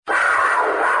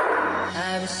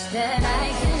wish that I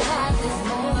could have this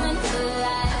moment for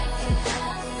life.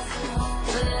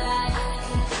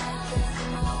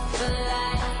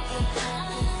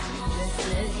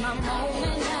 This is my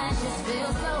moment, I just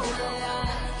feel so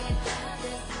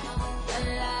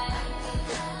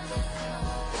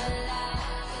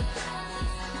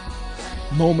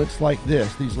Moments like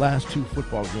this, these last two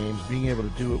football games, being able to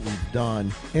do what we've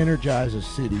done, energize a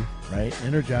city, right?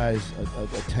 Energize a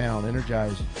town,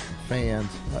 energize fans,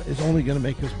 is only going to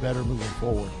make us better moving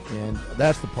forward. And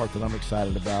that's the part that I'm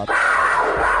excited about.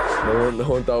 No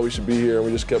one thought we should be here, and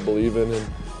we just kept believing, and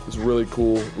it's really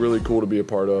cool to be a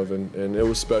part of, and it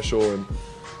was special, and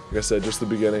like I said, just the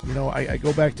beginning. You know, I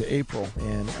go back to April,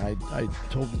 and I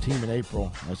told the team in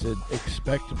April, I said,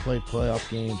 expect to play playoff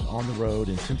games on the road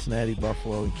in Cincinnati,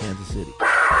 Buffalo, and Kansas City.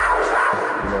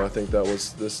 You know, I think that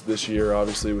was this year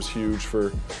obviously was huge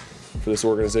for this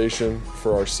organization,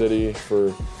 for our city,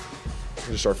 for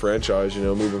just our franchise, you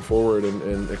know, moving forward,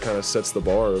 and it kind of sets the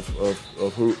bar of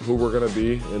who we're going to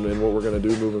be and what we're going to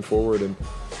do moving forward, and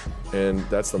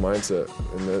that's the mindset,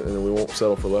 and we won't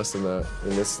settle for less than that.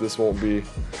 And this won't be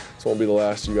the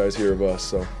last you guys hear of us.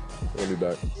 So we'll be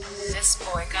back. This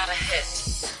boy got a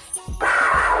hit.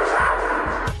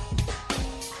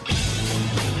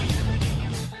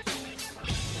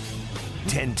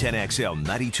 XL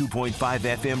 92.5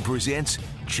 FM presents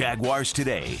Jaguars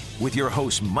Today with your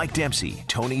hosts Mike Dempsey,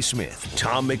 Tony Smith,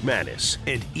 Tom McManus,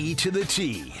 and E to the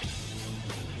T.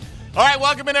 All right,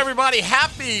 welcome in, everybody.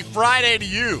 Happy Friday to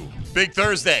you. Big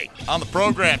Thursday on the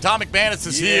program. Tom McManus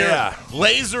is here.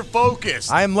 Laser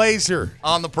focused. I'm laser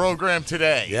on the program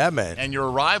today. Yeah, man. And your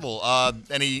arrival. I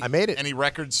made it. Any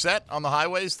records set on the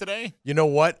highways today? You know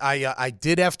what? I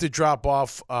did have to drop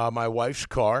off my wife's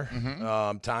car.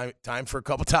 Time for a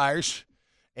couple tires,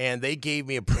 and they gave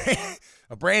me a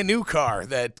brand new car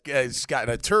that has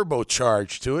gotten a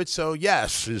turbocharge to it. So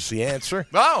yes is the answer.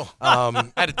 Oh,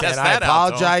 had to test that out. I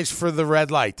apologize for the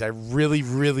red light. I really,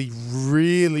 really,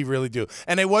 really, really do.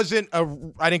 And it wasn't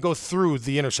I didn't go through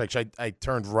the intersection. I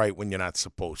turned right when you're not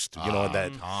supposed to. You know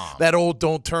that old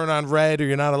don't turn on red or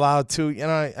you're not allowed to. You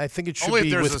know, I think it should only be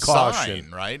if there's with a caution,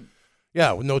 sign, right?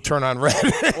 Yeah, with no turn on red.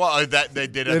 Well, that they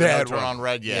did have no turn on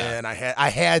red. Yeah, and I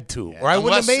had to, or I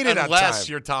wouldn't have made it on time. Unless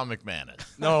you're Tom McManus.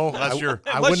 No, I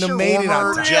wouldn't have made it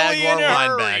on time. Jaguar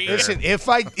linebacker. Listen, if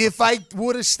I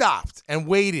would have stopped and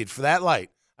waited for that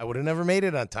light, I would have never made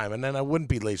it on time, and then I wouldn't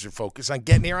be laser focused on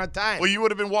getting here on time. Well, you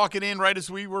would have been walking in right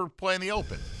as we were playing the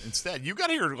Open. Instead, you got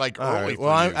here like early.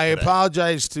 Well, I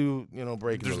apologize to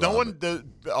breaking. There's the no law,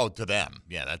 one to them.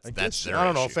 Yeah, that's their I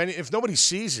don't know issue. if nobody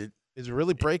sees it. Is it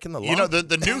really breaking the law? You know,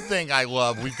 the new thing I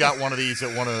love, we've got one of these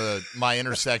at one of my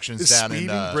intersections down in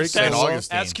St.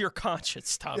 Augustine. Ask your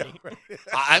conscience, Tommy. Yeah, right.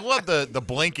 I love the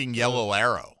blinking yellow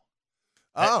arrow.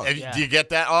 Oh. Do you get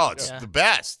that? Oh, it's the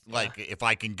best. Yeah. Like, if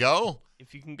I can go.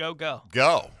 If you can go, go.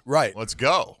 Go. Right. Let's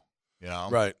go. You know?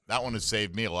 Right. That one has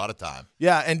saved me a lot of time.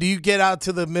 Yeah, and do you get out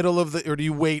to the middle of or do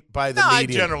you wait by the median? I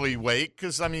generally wait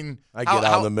because, I mean. I get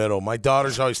out in the middle. My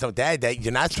daughter's always telling me, Dad,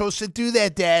 you're not supposed to do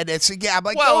that, Dad. I'm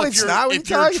like, well, no, it's not. What if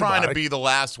you're trying to be the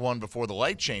last one before the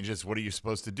light changes, what are you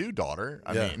supposed to do, daughter?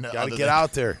 I mean, got to get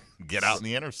out there. Get out in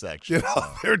the intersection. Get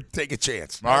out there, take a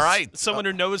chance. All right. Someone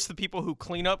who knows the people who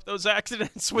clean up those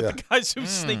accidents with the guys who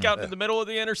sneak out in the middle of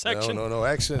the intersection. No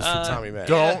accidents for Tommy Mack.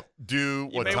 Don't do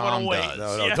what Tom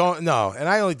does. No. And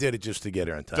I only did it just to get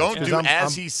her on time. Don't do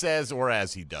as he says or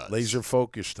as he does. Laser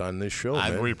focused on this show,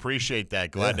 man. We appreciate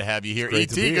that. Glad to have you here.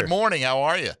 E.T., good morning. How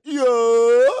are you?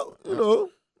 Yeah,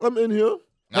 I'm in here.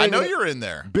 I know you're in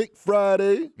there. Big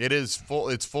Friday. It is full.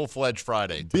 It's full-fledged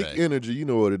Friday today. Big energy. You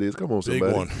know what it is. Come on,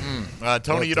 somebody. Big one.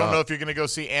 Tony, you don't know if you're going to go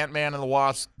see Ant-Man and the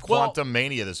Wasp Quantum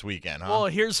Mania this weekend, huh? Well,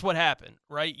 here's what happened,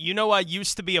 right? You know, I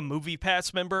used to be a Movie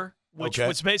Pass member, which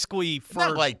was basically for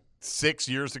not like 6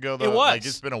 years ago, though. It was. Like,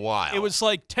 it's been a while. It was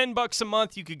like $10 a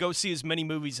month. You could go see as many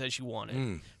movies as you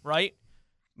wanted, right?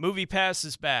 Movie Pass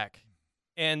is back,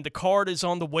 and the card is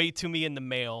on the way to me in the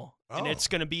mail. And it's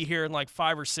going to be here in like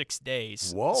 5 or 6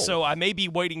 days. Whoa. So I may be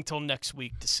waiting till next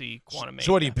week to see Quantum Mania.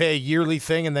 So what, do you pay a yearly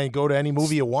thing and then go to any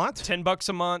movie you want? $10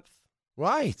 a month.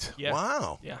 Right. Yeah.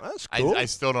 Wow. Yeah. That's cool. I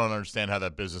still don't understand how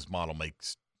that business model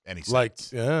makes any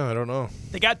sense. I don't know.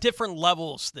 They got different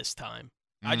levels this time.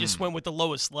 I just went with the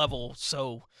lowest level,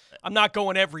 so I'm not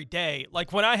going every day.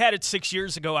 Like when I had it 6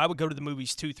 years ago, I would go to the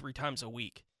movies 2-3 times a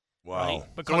week. Wow.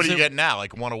 Right? So what do you get now?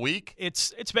 Like one a week?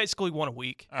 It's basically one a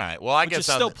week. All right. Well, I guess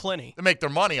it's still plenty. They make their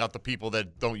money off the people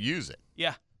that don't use it.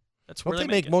 Yeah. That's Don't where they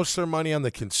make make most of their money on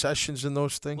the concessions and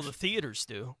those things? Well, the theaters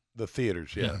do. The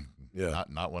theaters, yeah.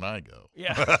 Not when I go.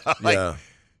 Yeah. Yeah.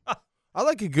 I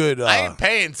like a good. I ain't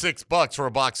paying $6 for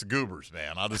a box of Goobers,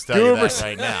 man. I'll just tell you that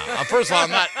right now. First of all,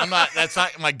 I'm not. That's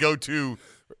not my go-to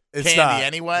candy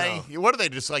anyway. No. What are they?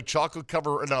 Just like chocolate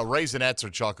cover? No, Raisinets or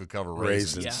chocolate cover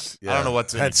raisins. Raisins. I don't know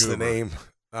what's in That's a the Goober. name.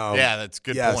 Yeah, that's a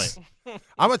good yes. point.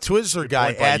 I'm a Twizzler guy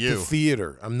point by at you. the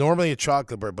theater. I'm normally a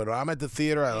chocolate bird, but when I'm at the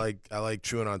theater, I like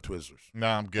chewing on Twizzlers. No,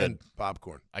 I'm good. And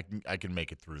popcorn. I can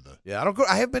make it through the. Yeah,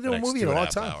 I haven't been to a next movie in a long 2.5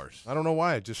 time. hours. I don't know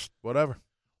why. Just whatever.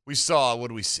 We saw. What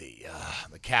did we see?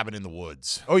 The Cabin in the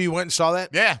Woods. Oh, you went and saw that?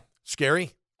 Yeah,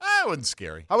 Scary? it wasn't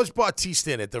scary. How was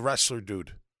Bautista in it, the wrestler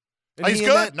dude? Oh, he's Isn't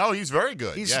he in good. that? No, he's very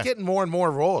good. He's yeah. getting more and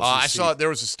more roles. I saw there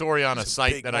was a story on a He's a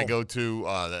site big that I role. go to,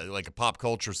 like a pop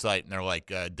culture site, and they're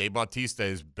like, Dave Bautista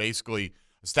has basically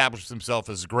established himself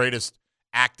as the greatest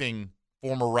acting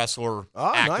former wrestler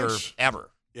actor nice.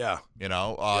 ever. Yeah. You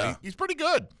know, Yeah. he's pretty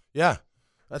good. Yeah.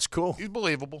 That's cool. He's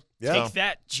believable. Yeah. Take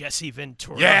that, Jesse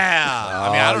Ventura. Yeah.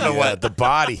 I mean, I don't know what the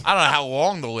body. I don't know how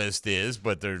long the list is,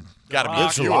 but there got to be a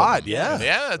It's a few. lot, yeah.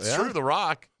 Yeah, that's Yeah. true. The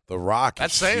Rock. The Rock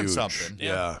That's is saying huge. something.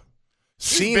 Yeah.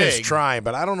 Cena's big. trying,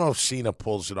 but I don't know if Cena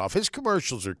pulls it off. His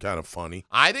commercials are kind of funny.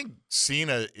 I think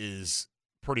Cena is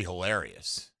pretty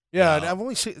hilarious. Yeah, and I've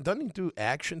only seen. Doesn't he do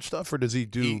action stuff, or does he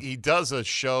do? He does a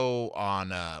show on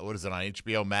what is it on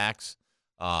HBO Max?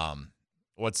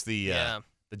 What's the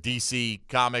DC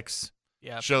Comics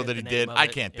show that he did? I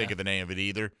can't think of the name of it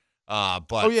either. But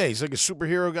oh yeah, he's like a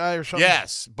superhero guy or something.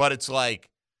 yes, but it's like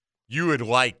you would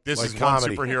like. This Like is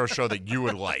comedy. one superhero show that you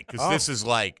would like because Oh. this is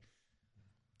like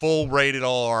full rated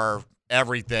R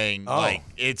everything. Oh. Like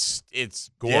it's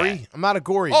gory. yeah. I'm not a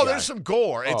gory. Oh, guy. there's some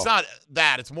gore. It's Oh. not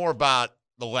that. It's more about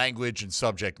the language and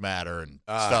subject matter and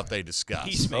stuff they discuss.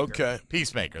 Peacemaker. Okay.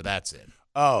 Peacemaker, that's it.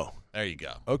 Oh, There you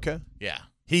go. okay. Yeah.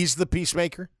 He's the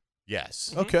peacemaker.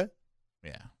 Yes. Okay.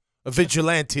 Yeah. A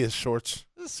vigilante of sorts.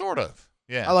 Sort of.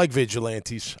 Yeah. I like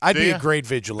vigilantes. I'd Do be ya? a great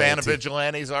vigilante. Fan of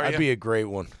vigilantes, are you? I'd be a great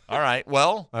one. All right.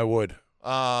 Well, I would.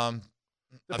 I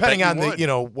Depending on bet you the, you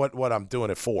know, what I'm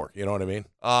doing it for. You know what I mean?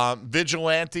 would.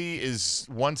 Vigilante is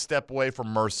one step away from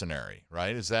mercenary,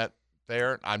 right? Is that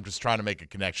fair? I'm just trying to make a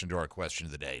connection to our question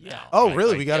of the day now. Oh, right? really?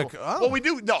 Like, We got yeah, to. Oh. Well, we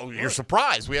do. No, you're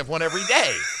surprised. We have one every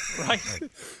day. Right.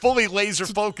 Fully laser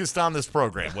focused on this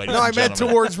program, ladies No, I and meant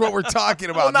gentlemen. towards what we're talking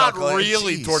Well, about. not Knucklehead.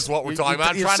 really Jeez. towards what we're talking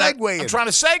about. You're I'm trying segueing. to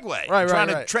segue. Right, I'm trying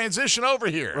right. to transition over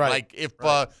here. Right. Like if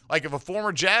a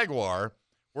former Jaguar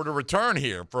were to return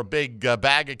here for a big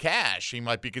bag of cash, he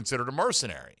might be considered a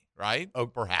mercenary, right? Oh,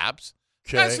 perhaps.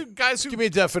 Okay. Guys who Give me a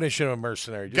definition of a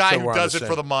mercenary. Just guy so who we're on does the it same.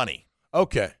 for the money.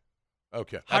 Okay.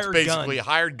 Okay. That's Hired basically gun. a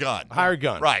hired gun. Hired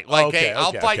gun. Right. Like, Okay, hey, I'll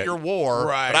okay, fight okay. your war,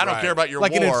 Right, but I don't right. care about your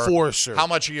Like war. an enforcer. How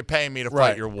much are you paying me to Right,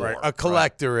 fight your war? right. A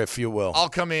collector, if you will. I'll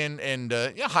come in and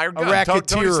hired A gun. Tony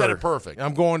racketeer. said it perfect.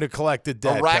 I'm going to collect the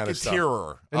debt. A kind of stuff.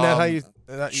 racketeer. Isn't that how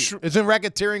you? sure. Isn't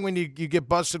racketeering when you get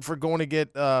busted for going to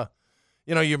get,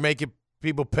 you're making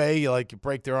people pay? You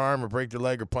break their arm or break their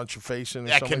leg or punch your face in. Or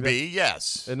That something can like be,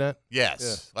 yes. Isn't that?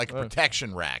 Yes. Yeah. Like a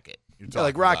protection racket. You're Yeah,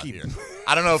 like talking about Rocky. here.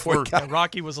 I don't know if we're. And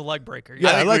Rocky was a leg breaker.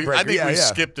 Yeah, I leg think, breaker. we Yeah.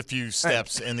 skipped a few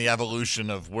steps in the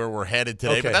evolution of where we're headed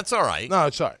today, Okay. but that's all right. No,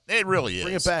 it's all right. It really is.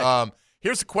 Bring it back.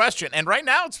 Here's the question, and right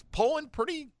now it's pulling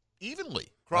pretty evenly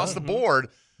across the board.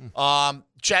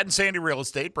 Chad and Sandy Real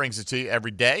Estate brings it to you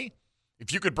every day.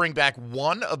 If you could bring back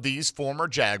one of these former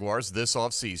Jaguars this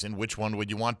offseason, which one would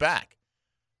you want back?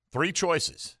 3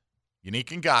 choices. Unique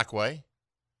Ngakoue,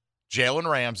 Jalen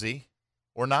Ramsey,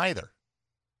 or neither.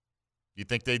 You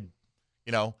think they'd,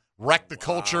 wreck the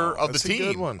culture of That's the a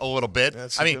good team one. a little bit?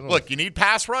 That's I a mean, good one. look, you need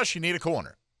pass rush, you need a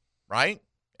corner, right?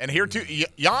 And here, too,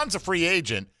 Jan's a free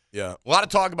agent. Yeah. A lot of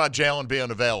talk about Jalen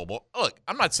being available. Look,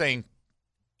 I'm not saying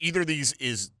either of these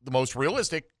is the most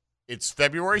realistic. It's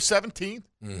February 17th.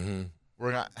 Mm-hmm.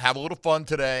 We're going to have a little fun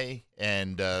today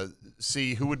and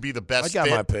see who would be the best I got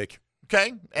fit. my pick.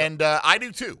 Okay, and I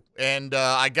do too. And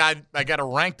I got a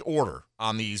ranked order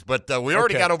on these, but we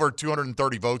already Okay. got over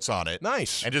 230 votes on it.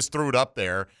 Nice. And just threw it up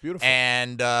there. Beautiful.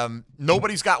 And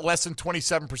nobody's got less than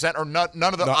 27%, or none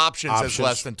of the No, options has options.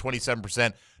 less than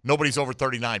 27%. Nobody's over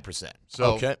 39%.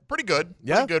 So Okay. pretty good.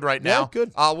 Yeah. Pretty good right Yeah, now.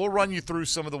 good. We'll run you through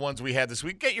some of the ones we had this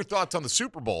week. Get your thoughts on the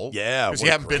Super Bowl. Yeah, Because what you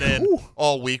a haven't been great- in Whew.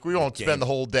 all week. We won't Game. spend the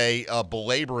whole day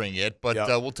belaboring it, but Yep.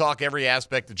 we'll talk every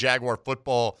aspect of Jaguar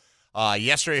football.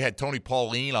 Yesterday I had Tony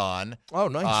Pauline on. Oh,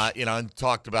 nice. And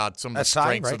talked about some of the SI,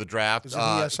 strengths right? of the draft. Is it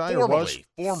the SI or was?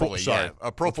 Formerly, Sorry. yeah.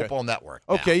 Pro Okay. Football Network.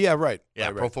 now. Okay, yeah, right. Yeah,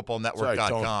 right, right.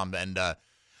 ProFootballNetwork.com. And I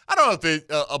don't know if it's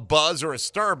a buzz or a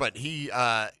stir, but he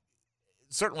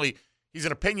certainly he's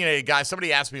an opinionated guy.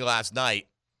 Somebody asked me last night,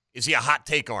 is he a hot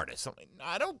take artist?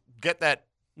 I don't get that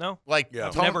No. Like, Yeah.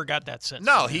 I've Tony- never got that sense.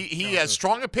 No, from him. he has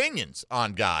strong opinions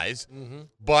on guys,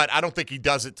 but I don't think he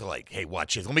does it to like, hey,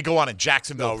 watch this. Let me go on in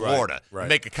Jacksonville, No, right, Florida, right. and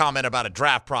make a comment about a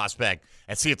draft prospect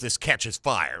and see if this catches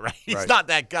fire. Right? He's Right. not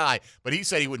that guy, but he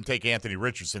said he wouldn't take Anthony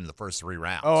Richardson in the first 3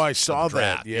 rounds. Oh, I of saw the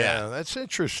that. draft. Yeah, that's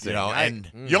interesting. You know,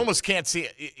 and you almost can't see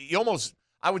it. You almost,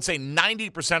 I would say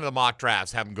 90% of the mock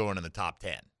drafts have him going in the top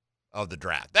 10 of the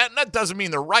draft. That doesn't mean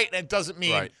they're right, and it doesn't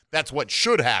mean Right. that's what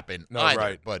should happen No, either.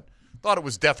 right. But thought it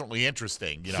was definitely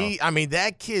interesting. You know, I mean,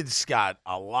 that kid's got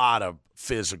a lot of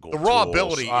physical. the raw tools.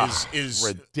 ability Ah, is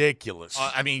ridiculous.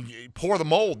 I mean, pour the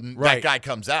mold, and that Right. guy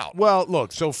comes out. Well,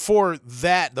 look, so for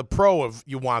that, the pro of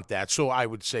you want that. So I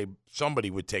would say somebody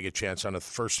would take a chance on the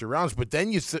first 2 rounds, but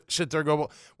then you sit there and go,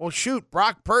 well, shoot,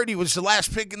 Brock Purdy was the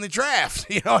last pick in the draft.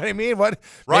 You know what I mean? Maybe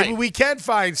Right. we can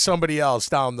find somebody else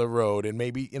down the road, and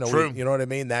maybe True. you know what I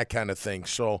mean, that kind of thing.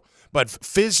 So, but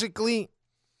physically,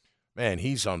 man,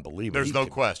 he's unbelievable. There's He no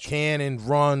can question. Can and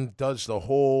run, does the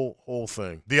whole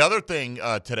thing. The other thing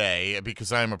today,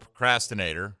 because I am a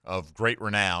procrastinator of great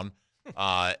renown,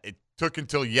 it took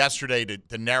until yesterday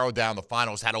to narrow down the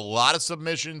finals. Had a lot of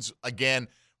submissions again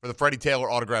for the Freddie Taylor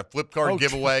autograph flip card Okay.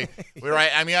 giveaway.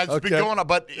 Right? I mean, it's been Okay. going on,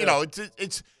 but you know,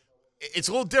 it's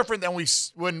a little different than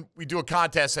when we do a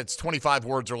contest that's 25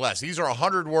 words or less. These are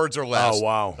 100 words or less. Oh,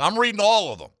 wow. I'm reading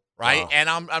all of them, right? Wow. And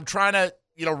I'm trying to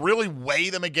really weigh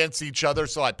them against each other.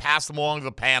 So I passed them along to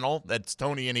the panel. That's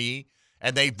Tony and E,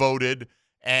 and they voted,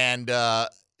 and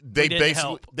they didn't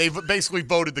help. basically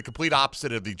voted the complete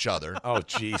opposite of each other, Oh,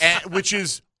 jeez. which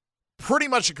is pretty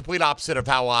much the complete opposite of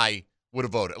how I would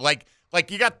have voted. Like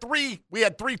you got 3. We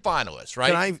had 3 finalists, right?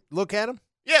 Can I look at him?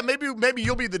 Yeah, maybe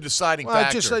you'll be the deciding Well,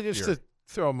 factor. just here. to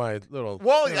throw my little.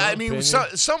 Well, you know, I mean,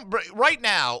 opinion. some right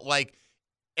now, like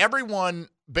everyone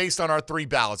based on our 3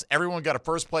 ballots, everyone got a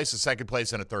first place, a second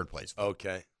place, and a third place.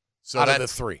 Okay. So out of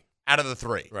that's the 3. out of the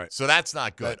 3. Right. So that's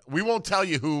not good. We won't tell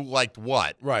you who liked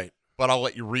what, Right. but I'll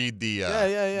let you read the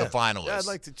Yeah. the finalists. Yeah, I'd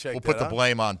like to check We'll that put the out.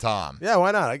 blame on Tom. Yeah,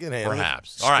 why not? I can handle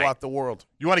Perhaps. it. All right. Squat the world.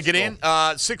 You want to get in?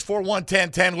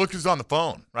 641-1010. Look who's on the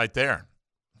phone right there.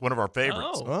 One of our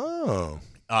favorites. Oh.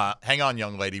 Oh. Hang on,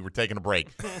 young lady. We're taking a break.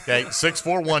 Okay,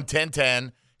 641-1010.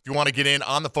 If you want to get in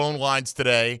on the phone lines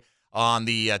today, on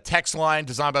the text line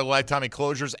designed by Lifetime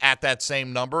Enclosures at that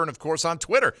same number, and, of course, on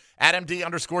Twitter, at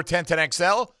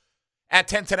MD_1010XL, at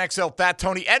 1010XL, Fat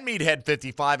Tony, at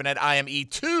Meathead55, and at IME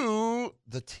to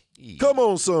the T. Come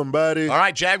on, somebody. All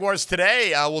right, Jaguars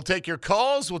today. We'll take your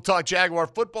calls. We'll talk Jaguar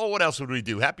football. What else would we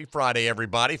do? Happy Friday,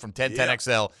 everybody, from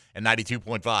 1010XL and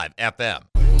 92.5 FM.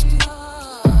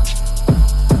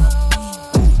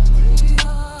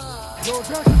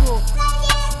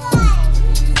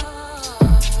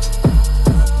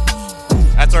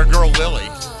 That's our girl Lily,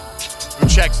 who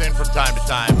checks in from time to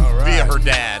time via her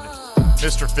dad,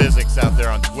 Mr. Physics, out there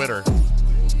on Twitter.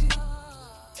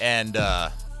 And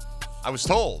I was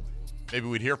told maybe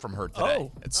we'd hear from her today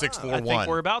Oh. at I 641. think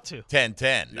we're about to.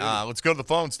 1010. Let's go to the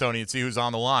phones, Tony, and see who's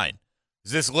on the line.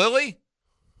 Is this Lily?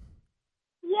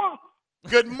 Yes.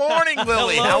 Good morning,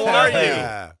 Lily. Hello. How are you?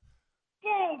 Yeah.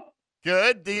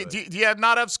 Good. Good. Do you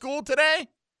not have school today?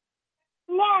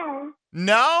 No.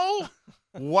 No?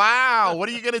 Wow. What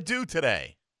are you going to do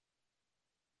today?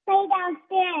 Play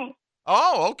downstairs.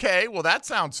 Oh, okay. Well, that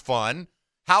sounds fun.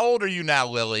 How old are you now,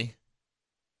 Lily?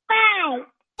 5.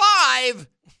 5?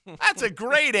 That's a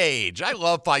great age. I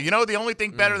love 5. You know, the only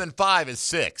thing better than 5 is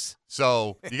 6.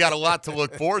 So you got a lot to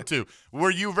look forward to.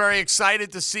 Were you very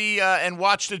excited to see and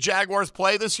watch the Jaguars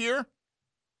play this year?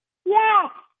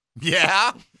 Yes.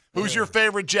 Yeah? Who's your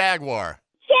favorite Jaguar?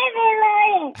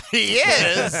 Chevrolet. He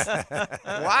is?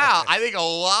 Wow. I think a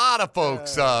lot of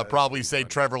folks probably say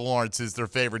Trevor Lawrence is their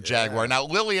favorite Jaguar. Now,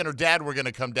 Lily and her dad were going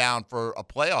to come down for a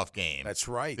playoff game That's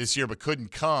right. this year, but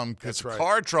couldn't come because That's of right.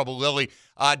 car trouble. Lily,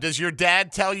 does your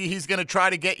dad tell you he's going to try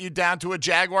to get you down to a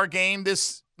Jaguar game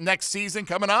this next season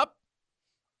coming up?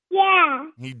 Yeah.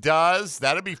 He does?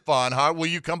 That'd be fun, huh? Will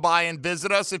you come by and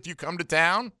visit us if you come to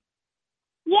town?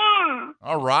 Yeah.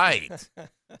 All right.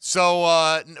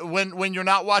 So when you're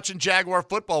not watching Jaguar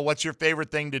football, what's your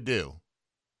favorite thing to do?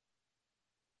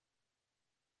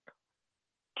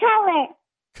 Color.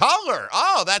 Color.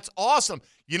 Oh, that's awesome.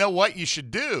 You know what you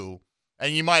should do,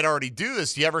 and you might already do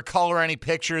this. Do you ever color any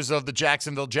pictures of the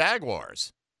Jacksonville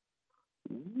Jaguars?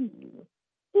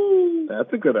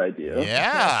 That's a good idea.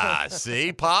 Yeah.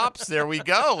 See, Pops? There we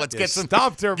go. Let's get some.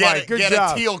 Stopped her, Mike. Good get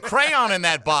job. a teal crayon in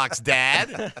that box,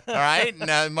 Dad. All right.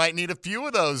 Now, might need a few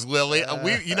of those, Lily.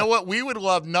 You know what? We would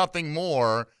love nothing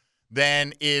more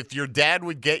than if your dad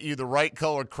would get you the right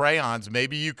colored crayons.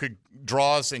 Maybe you could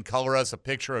draw us and color us a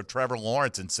picture of Trevor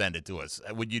Lawrence and send it to us.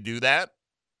 Would you do that?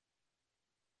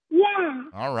 Yeah. Yeah.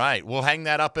 All right. We'll hang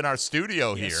that up in our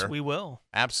studio Yes, here. we will.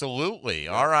 Absolutely.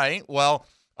 All right. Well,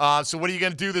 so what are you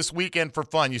going to do this weekend for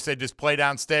fun? You said just play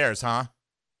downstairs, huh?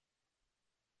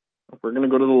 We're going to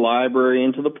go to the library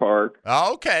and to the park.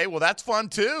 Oh, okay. Well, that's fun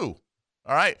too.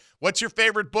 All right. What's your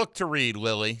favorite book to read,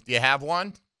 Lily? Do you have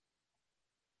one?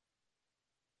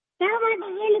 Thelma the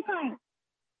Unicorn.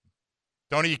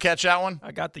 Tony, you catch that one?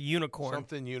 I got the unicorn.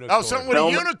 Something unicorn. Oh, something with a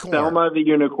unicorn. Thelma the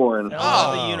Unicorn.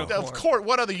 Thelma the unicorn. Of course.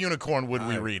 What other unicorn would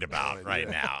we read about right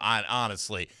now?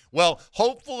 Honestly. Well,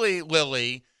 hopefully,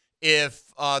 Lily, if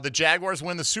the Jaguars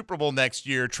win the Super Bowl next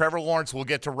year, Trevor Lawrence will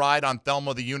get to ride on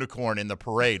Thelma the Unicorn in the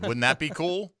parade. Wouldn't that be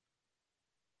cool?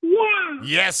 Yeah.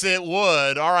 Yes, it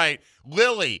would. All right.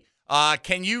 Lily,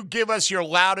 can you give us your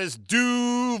loudest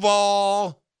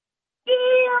Duval?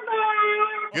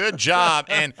 Good job.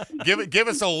 And give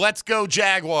us a Let's Go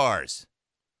Jaguars.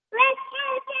 Let's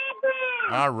go,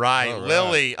 Jaguars. All right. All right.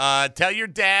 Lily, tell your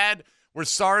dad we're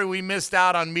sorry we missed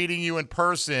out on meeting you in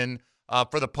person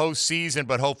for the postseason,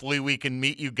 but hopefully we can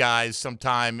meet you guys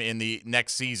sometime in the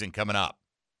next season coming up.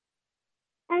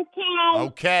 Okay.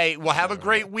 Okay. Well, have a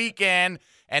great weekend,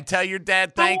 and tell your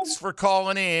dad thanks for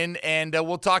calling in, and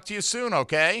we'll talk to you soon,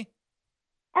 okay?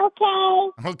 Okay.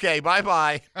 Okay,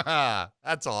 bye-bye.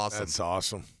 That's awesome. That's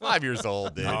awesome. 5 years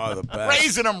old, dude. Oh, the best.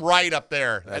 Raising them right up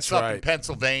there. That's up in right.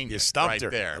 Pennsylvania. You stumped right her.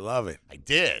 there. I love it. I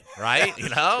did, right? You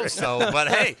know? So, but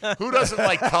hey, who doesn't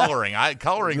like coloring?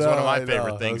 Coloring's one of my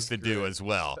favorite things to do as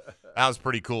well. That was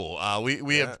pretty cool.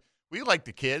 We like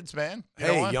the kids, man. You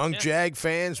know Hey, what? young Jag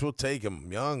fans, we'll take them.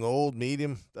 Young, old,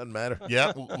 medium, doesn't matter.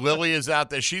 Yep, Lily is out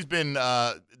there. She's been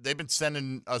they've been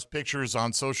sending us pictures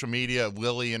on social media of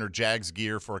Lily in her Jags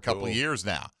gear for a couple of years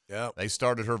now. Yeah. They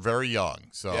started her very young.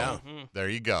 So Yeah. there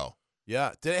you go.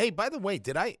 Yeah. Hey, by the way,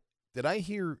 did I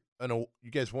hear you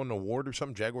guys won an award or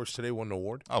something? Jaguars today won an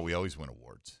award? Oh, we always win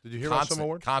awards. Did you hear about some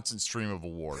award? Constant stream of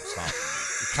awards.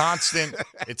 Constant.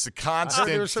 It's a constant.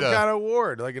 There was some kind of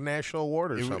award, like a national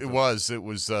award or something. It was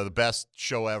the best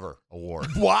show ever award.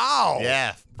 Wow.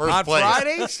 Yeah. First On place.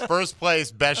 Fridays? First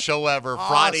place, best show ever,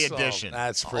 Friday Awesome. edition.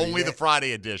 That's pretty Only the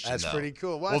Friday edition. That's though. pretty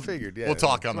cool. Well, I figured, yeah. We'll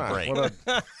talk on the Come on, break.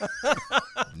 what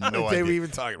No day idea. we even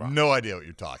talking about? No idea what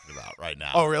you're talking about right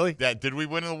now. Oh, really? Did we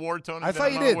win an award, Tony? I that thought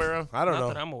I'm you not did. aware of? I don't Not know.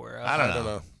 that I'm aware of. I don't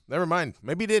know. Never mind.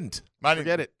 Maybe you didn't.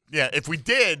 Forget it. Yeah, if we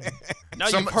did, Now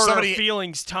you've hurt our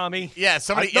feelings, Tommy. Yeah,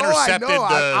 somebody I know, intercepted I know.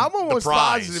 I'm the almost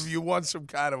prize. positive you won some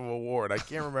kind of award. I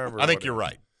can't remember. I think what you're it-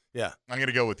 right. Yeah. I'm going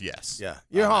to go with yes. Yeah.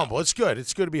 You're humble. It's good.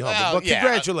 It's good to be humble. Well, but yeah,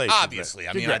 congratulations. Obviously.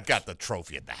 man. I mean, Congrats. I've got the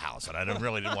trophy at the house, and I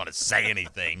really didn't want to say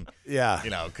anything. Yeah.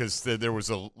 You know, because there was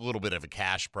a little bit of a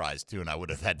cash prize, too, and I would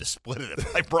have had to split it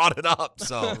if I brought it up.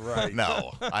 So, Right.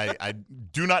 no, I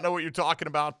do not know what you're talking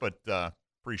about, but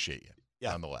appreciate you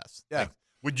nonetheless. Yeah. Thanks.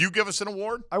 Would you give us an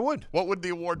award? I would. What would the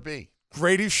award be?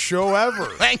 Greatest show ever.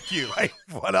 Thank you.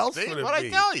 What else See, would it what'd be?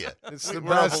 I tell you? It's the We're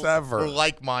best ever. We're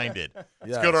like-minded. Let's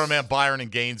Yes. go to our man Byron in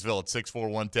Gainesville at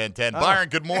 641-1010. Oh. Byron,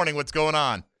 good morning. What's going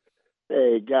on?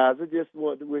 Hey, guys, I just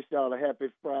want to wish y'all a happy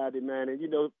Friday, man. And, you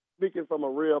know, speaking from a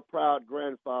real proud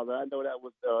grandfather, I know that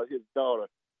was his daughter.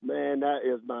 Man, that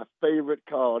is my favorite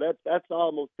call. That's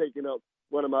almost taking up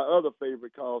one of my other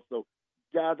favorite calls. So,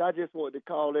 guys, I just wanted to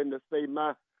call in to say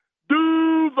my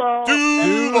Duval.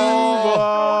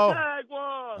 Duval.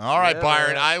 Jaguars. All right, Yeah.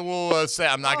 Byron, I will say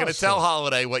I'm not going to tell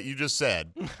Holiday what you just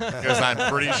said because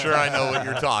I'm pretty sure I know what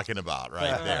you're talking about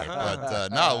right there. But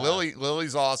no,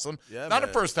 Lily's awesome. Yeah, not the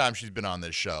man. first time she's been on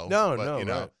this show. No, but, no, you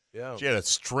know, right. Yeah. she had a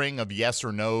string of yes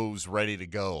or no's ready to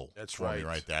go. That's for me right.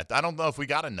 right there. I don't know if we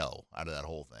got a no out of that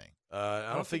whole thing.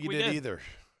 I don't think you we did did. either.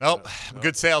 Nope.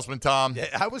 Good salesman, Tom.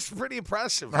 Yeah, I was pretty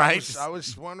impressive. Right? I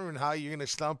was wondering how you're going to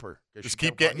stump her. 'Cause Just she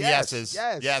keep kept getting going, yeses.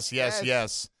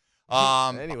 Yes.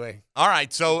 Anyway. All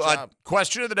right, so Good job.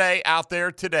 question of the day out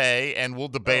there today, and we'll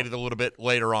debate it a little bit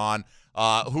later on.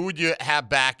 Who would you have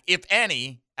back, if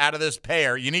any, out of this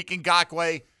pair? Unique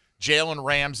Ngakoue, Jalen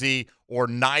Ramsey, or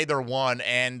neither one?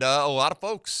 And a lot of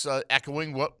folks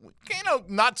echoing what,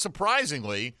 not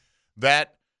surprisingly,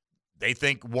 that they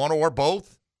think one or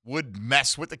both would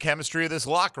mess with the chemistry of this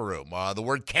locker room. The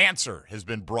word cancer has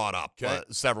been brought up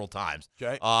several times.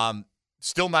 Okay.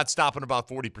 Still not stopping about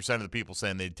 40% of the people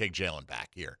saying they'd take Jalen back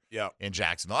here Yeah. in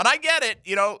Jacksonville. And I get it.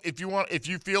 If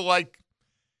you feel like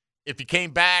if he came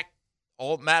back,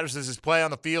 all that matters is his play on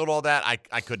the field, all that,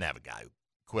 I couldn't have a guy who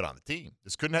quit on the team.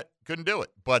 Just couldn't do it.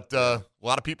 But a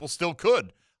lot of people still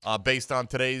could based on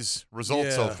today's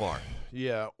results so far.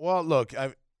 Yeah. Well, look,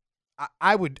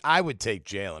 I would take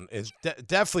Jalen. It's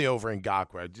definitely over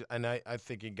Ngakoue, and I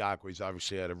think Ngakoue's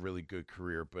obviously had a really good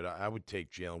career, but I would take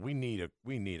Jalen. We need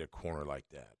a corner like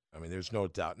that. I mean, there's no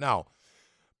doubt. Now,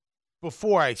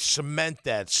 before I cement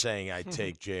that saying I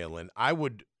take Jalen, I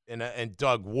would, and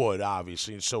Doug would,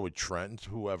 obviously, and so would Trent and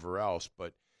whoever else,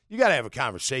 but you got to have a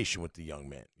conversation with the young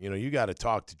man. You got to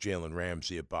talk to Jalen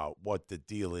Ramsey about what the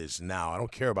deal is now. I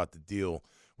don't care about the deal,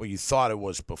 what you thought it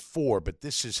was before, but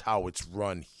this is how it's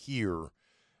run here,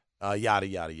 yada,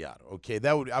 yada, yada. Okay,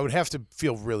 I would have to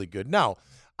feel really good. Now,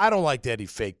 I don't like that he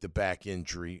faked the back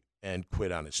injury and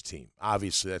quit on his team.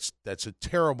 Obviously, that's a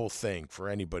terrible thing for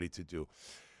anybody to do.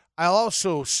 I'll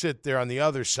also sit there on the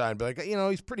other side and be like,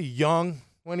 he's pretty young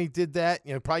when he did that.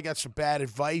 Probably got some bad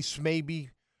advice maybe.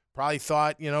 Probably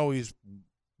thought, he's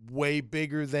way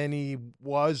bigger than he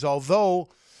was. Although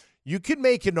you could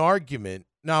make an argument.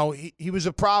 Now, he was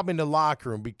a problem in the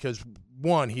locker room because,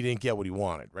 one, he didn't get what he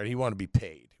wanted, right? He wanted to be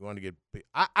paid. He wanted to get paid.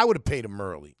 I would have paid him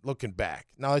early, looking back.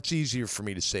 Now, it's easier for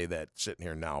me to say that sitting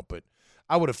here now, but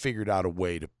I would have figured out a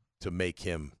way to make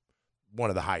him one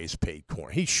of the highest paid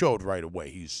corner. He showed right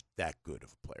away he's that good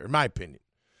of a player, in my opinion.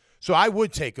 So I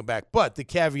would take him back. But the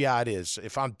caveat is,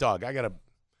 if I'm Doug, we got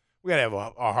to have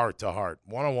a heart-to-heart,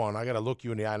 one-on-one. I got to look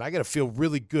you in the eye, and I got to feel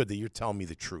really good that you're telling me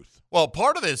the truth. Well,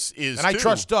 part of this is, and I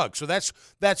trust Doug, so that's.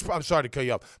 I'm sorry to cut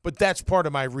you off, but that's part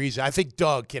of my reason. I think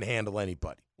Doug can handle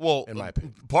anybody. Well, in my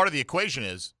opinion, part of the equation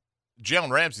is Jalen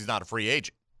Ramsey's not a free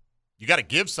agent. You got to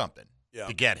give something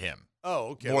to get him. Oh,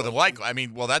 okay. More than likely. I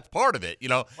mean, well, that's part of it.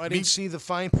 I didn't see the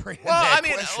fine print. Well,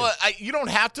 you don't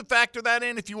have to factor that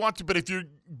in if you want to, but if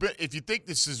you think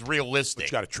this is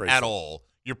realistic at all,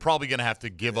 you're probably going to have to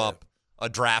give up a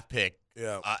draft pick.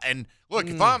 Yeah. And look,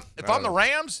 if I'm the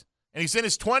Rams and he's in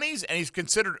his 20s and he's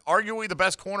considered arguably the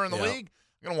best corner in the league,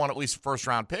 you're going to want at least a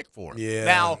first-round pick for him. Yeah.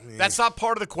 Now, that's not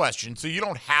part of the question, so you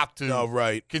don't have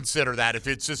to consider that if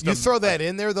it's just you throw that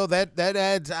in there, though, that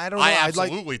adds, I don't know. I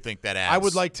absolutely think that adds. I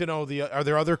would like to know, are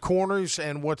there other corners,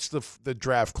 and what's the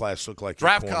draft class look like?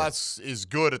 Draft class is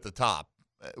good at the top.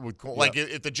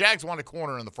 If the Jags want a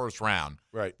corner in the first round,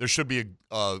 right, there should be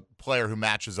a player who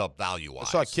matches up value-wise.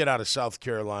 I saw a kid out of South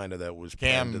Carolina that was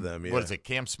Cam, to them. Yeah. What is it,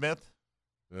 Cam Smith?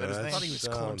 I thought he was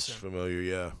Clemson. Familiar,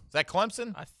 yeah. Is that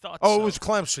Clemson? I thought so. It was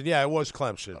Clemson. Yeah, it was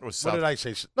Clemson. What did I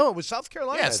say? No, it was South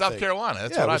Carolina. Yeah, South Carolina.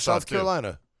 That's what I thought, South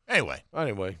Carolina. Anyway,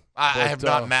 I have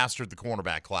not mastered the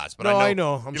cornerback class, but I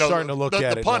know. I'm starting to look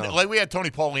at it now. Like we had Tony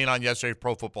Pauline on yesterday,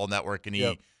 Pro Football Network, and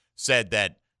he said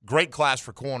that great class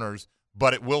for corners,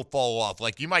 but it will fall off.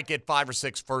 Like you might get 5 or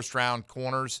 6 first-round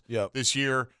corners this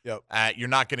year. You're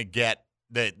not going to get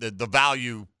the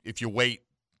value if you wait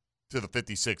to the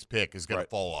 56th pick is going to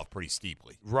fall off pretty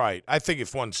steeply. Right. I think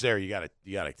if one's there, you got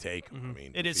to take him. Mm-hmm. I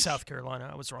mean, it is South Carolina.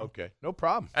 I was wrong. Okay, no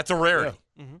problem. That's a rarity.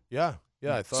 Yeah. Mm-hmm.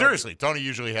 Yeah. I thought seriously, Tony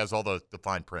usually has all the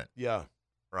fine print. Yeah.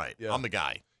 Right. Yeah. I'm the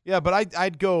guy. Yeah, but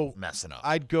I'd go messing up.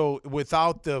 I'd go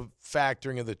without the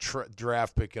factoring of the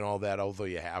draft pick and all that. Although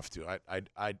you have to,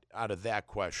 I'd out of that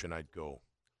question, I'd go.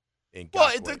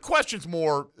 The question's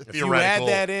more theoretical. If you add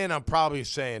that in, I'm probably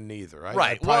saying neither.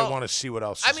 I probably want to see what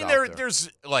else is out there.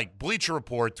 There's like Bleacher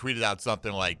Report tweeted out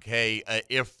something like, hey,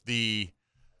 if the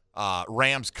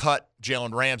Rams cut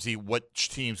Jalen Ramsey, which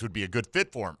teams would be a good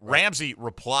fit for him? Right. Ramsey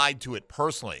replied to it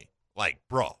personally, like,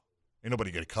 bro, ain't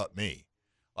nobody going to cut me.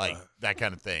 Like that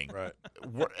kind of thing. Right.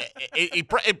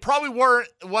 It probably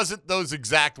wasn't those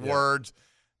exact words.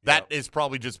 That is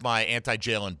probably just my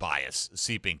anti-Jalen bias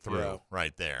seeping through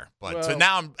right there. But so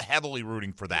now I'm heavily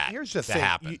rooting for that to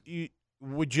happen.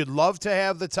 Would you love to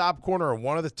have the top corner or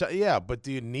one of the top? Yeah, but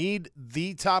do you need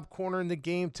the top corner in the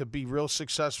game to be real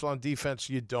successful on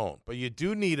defense? You don't. But you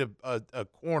do need a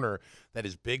corner that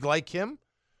is big like him,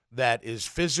 that is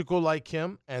physical like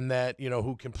him, and that,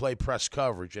 who can play press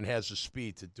coverage and has the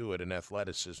speed to do it and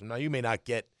athleticism. Now, you may not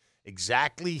get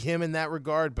exactly him in that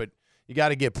regard, but you got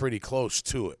to get pretty close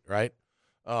to it, right?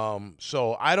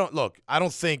 So I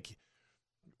don't think.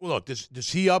 Look,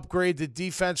 does he upgrade the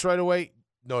defense right away?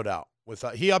 No doubt.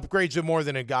 He upgrades it more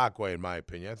than Ngakoue, in my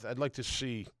opinion. I'd like to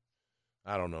see.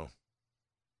 I don't know.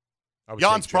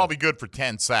 Jan's probably good for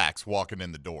 10 sacks walking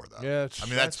in the door, though. Yeah,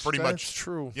 that's pretty much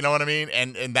true. You know what I mean?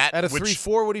 And that at a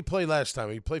 3-4, what did he play last time?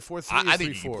 He played 4-3. I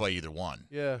think he can play either one.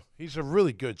 Yeah, he's a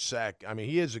really good sack. I mean,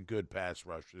 he is a good pass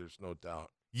rusher. There's no doubt.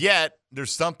 Yet,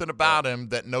 there's something about him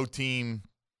that no team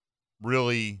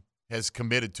really has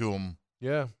committed to him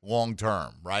long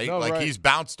term, right? No, he's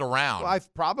bounced around. Well,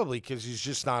 probably because he's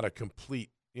just not a complete,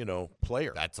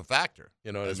 player. That's a factor.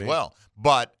 You know what I mean? As well.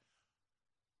 But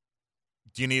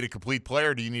do you need a complete player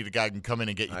or do you need a guy who can come in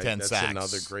and get you 10 that's sacks? That's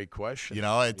another great question.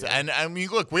 And I mean,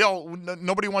 look,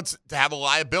 nobody wants to have a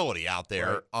liability out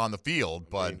there on the field,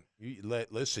 but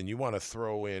listen, you want to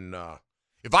throw in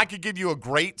if I could give you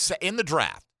in the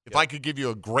draft, if I could give you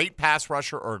a great pass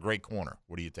rusher or a great corner,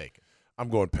 what are you taking? I'm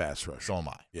going pass rush. So am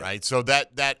I. Yeah. Right. So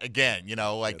that again,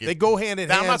 like they go hand in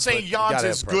now, hand. I'm not saying but you Jan's gotta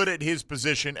as have good at his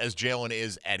position as Jalen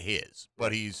is at his,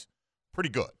 but he's pretty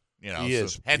good. He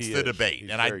is. Hence He the is. debate.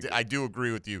 He's And very good. I do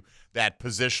agree with you that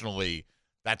positionally,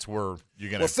 that's where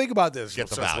you're going to Well, think about this. get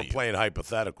the Since value. we're playing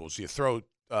hypotheticals, you throw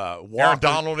Aaron Walker.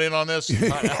 Donald in on this.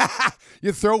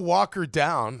 You throw Walker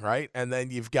down, right, and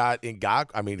then you've got Ngakwe.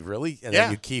 I mean, really, and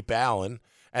then you keep Allen,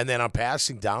 and then on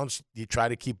passing downs, you try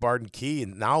to keep Barton Key,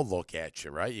 and now look at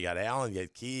you, right? You got Allen, you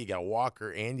got Key, you got Walker,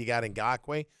 and you got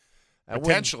Ngakwe.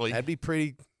 Potentially, that'd be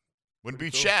pretty. Wouldn't be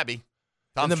shabby.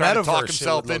 In the Tom's trying to talk metaverse,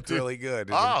 himself it would into look really good.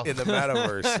 Oh. In the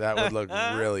metaverse, that would look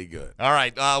really good. All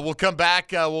right, we'll come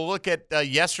back. We'll look at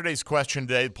yesterday's question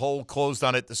today. The poll closed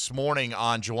on it this morning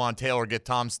on Juwan Taylor. Get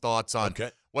Tom's thoughts on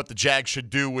what the Jags should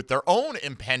do with their own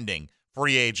impending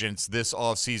free agents this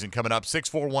offseason coming up.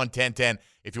 641-1010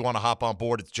 if you want to hop on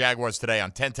board. It's Jaguars Today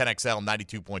on 1010XL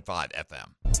 92.5 FM.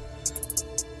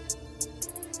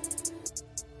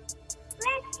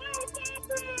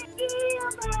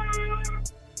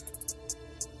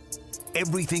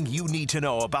 Everything you need to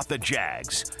know about the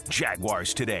Jags.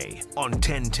 Jaguars Today on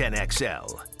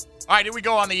 1010XL. All right, here we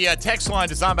go on the text line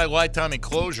designed by Lifetime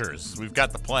Enclosures. We've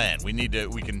got the plan. We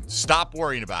can stop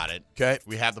worrying about it. Okay.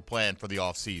 We have the plan for the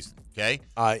offseason. Okay.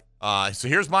 All right. So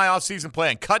here's my offseason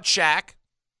plan. Cut Shaq.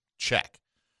 Check.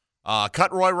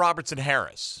 Cut Roy Robertson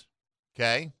Harris.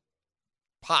 Okay.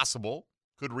 Possible.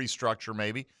 Could restructure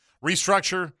maybe.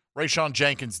 Restructure Rayshon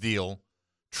Jenkins deal.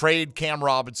 Trade Cam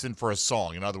Robinson for a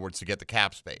song. In other words, to get the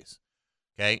cap space.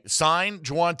 Okay. Sign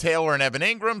Juwan Taylor and Evan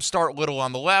Ingram. Start Little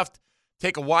on the left.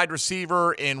 Take a wide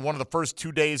receiver in one of the first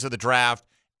 2 days of the draft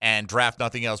and draft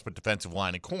nothing else but defensive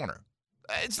line and corner.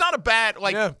 It's not a bad,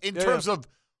 in terms of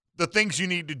the things you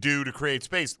need to do to create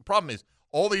space. The problem is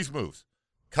all these moves.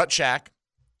 Cut Shaq,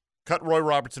 cut Roy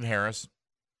Robertson Harris,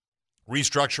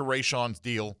 restructure Rayshon's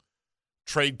deal,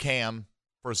 trade Cam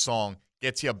for a song,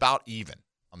 gets you about even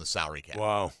on the salary cap.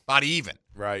 Wow. About even.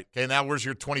 Right. Okay, now where's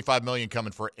your $25 million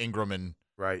coming for Ingram and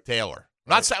Taylor? Right.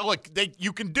 Not saying, look,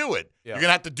 you can do it. Yeah. You're going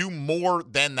to have to do more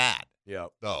than that,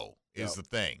 though, is the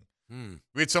thing. Hmm.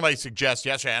 We had somebody suggest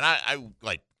yesterday, and I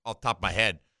like, off the top of my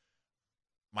head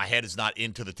is not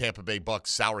into the Tampa Bay Bucks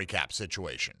salary cap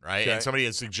situation, right? Okay. And somebody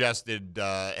had suggested,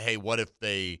 hey, what if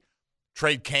they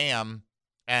trade Cam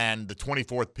and the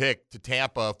 24th pick to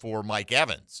Tampa for Mike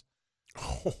Evans?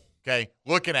 Okay,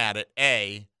 looking at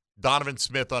it, Donovan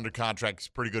Smith under contract. He's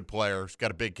a pretty good player. He's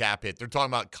got a big cap hit. They're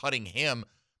talking about cutting him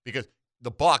because the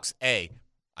Bucks, I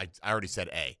already said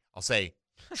A. I'll say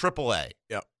triple A.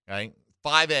 Yep. Right?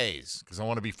 5 A's because I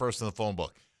want to be first in the phone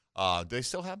book. Do they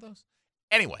still have those?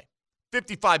 Anyway,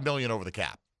 $55 million over the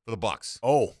cap for the Bucks.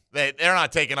 Oh. They're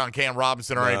not taking on Cam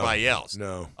Robinson or anybody else.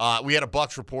 No. We had a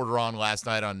Bucks reporter on last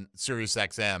night on Sirius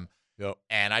XM. Yep.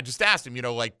 And I just asked him,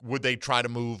 would they try to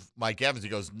move Mike Evans? He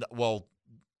goes, well,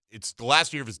 it's the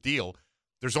last year of his deal.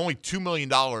 There's only $2 million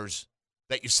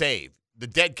that you save. The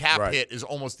dead cap hit is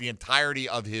almost the entirety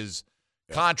of his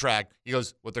contract. He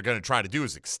goes, what they're going to try to do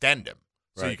is extend him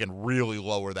so you can really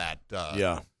lower that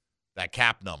that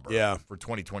cap number for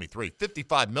 2023.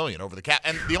 $55 million over the cap.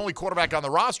 And the only quarterback on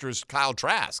the roster is Kyle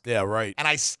Trask. Yeah, right. And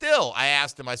I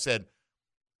asked him, I said,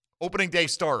 opening day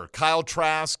starter, Kyle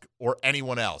Trask or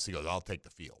anyone else? He goes, I'll take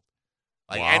the field.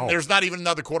 And there's not even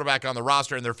another quarterback on the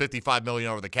roster, and they're $55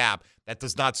 million over the cap. That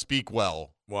does not speak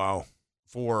well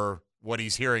for what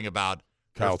he's hearing about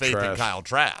Kyle faith Trask. in Kyle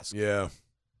Trask. Yeah.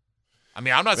 I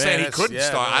mean, I'm not saying he couldn't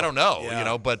start. No. I don't know,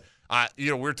 Yeah. but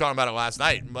we were talking about it last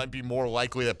night. It might be more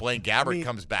likely that Blaine Gabbert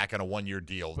comes back on a one-year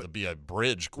deal to be a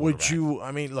bridge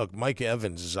quarterback. Look, Mike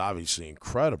Evans is obviously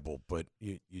incredible, but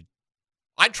you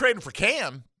I'd trade him for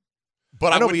Cam,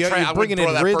 but I know, wouldn't you're bringing throw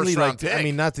in that Ridley first-round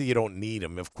pick. not that you don't need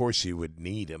him. Of course you would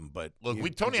need him, but Look,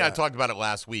 Tony and I talked about it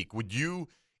last week. Would you,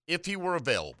 if he were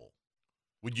available,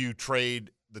 would you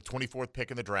trade the 24th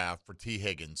pick in the draft for T.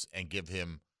 Higgins and give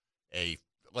him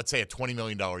let's say a $20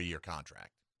 million a year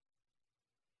contract?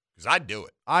 Because I'd do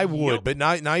it. I would, but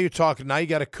now you're talking. Now you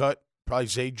got to cut probably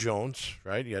Zay Jones,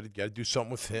 right? You got to do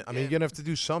something with him. I mean, you're gonna have to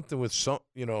do something with some.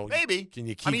 Maybe. Can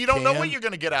you keep? You don't know Cam? what you're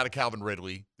going to get out of Calvin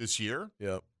Ridley this year.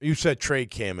 Yeah, you said trade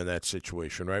Cam in that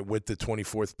situation, right? With the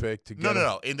 24th pick to get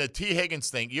No. In the T. Higgins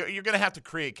thing, you're going to have to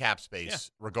create cap space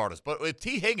regardless. But with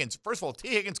T. Higgins, first of all, T.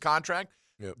 Higgins' contract.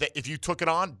 That if you took it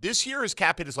on this year, his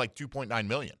cap hit is like $2.9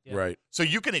 million. Right. So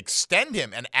you can extend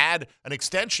him and add an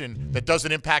extension that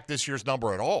doesn't impact this year's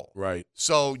number at all. Right.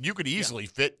 So you could easily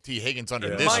fit T. Higgins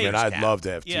under this year's I'd cap. love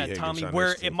to have T. Yeah, Higgins Tommy, on where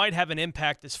this team. it might have an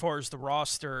impact as far as the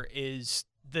roster is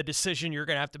the decision you're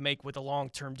going to have to make with a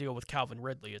long-term deal with Calvin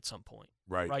Ridley at some point.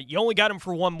 Right. You only got him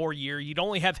for one more year. You'd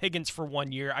only have Higgins for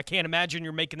 1 year. I can't imagine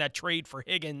you're making that trade for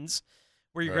Higgins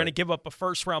where you're going to give up a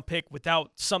first-round pick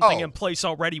without something in place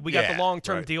already. We got the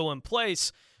long-term deal in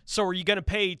place. So are you going to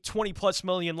pay $20+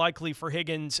 million likely for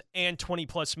Higgins and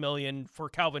 $20+ million for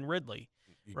Calvin Ridley?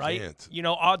 You right? can't.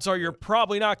 Odds are you're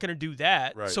probably not going to do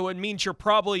that. Right. So it means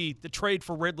the trade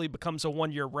for Ridley becomes a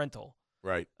 1-year rental.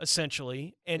 Right.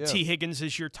 Essentially. And T. Higgins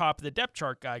is your top of the depth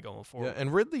chart guy going forward. Yeah,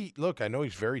 and Ridley, look, I know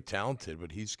he's very talented,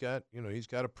 but he's got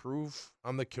to prove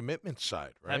on the commitment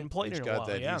side, right? Haven't played in a while,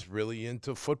 He's really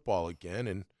into football again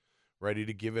and ready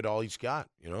to give it all he's got,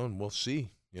 and we'll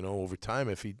see, over time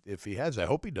if he has. I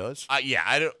hope he does.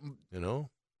 I don't.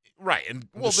 Right, and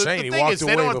the thing is,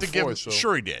 they don't have to give him. so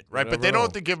Sure, he did, right? But they don't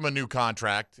have to give him a new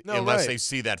contract unless they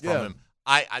see that from him.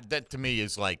 That to me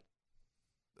is like.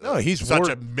 No, he's such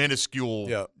a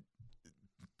minuscule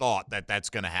thought that's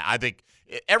going to happen. I think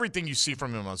everything you see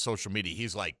from him on social media,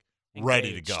 he's like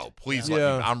ready to go. Please let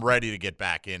me. I'm ready to get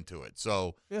back into it.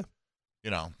 So,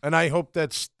 And I hope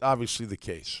that's obviously the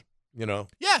case, Yeah.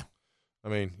 I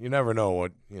mean, you never know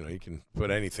what, you can put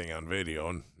anything on video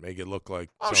and make it look like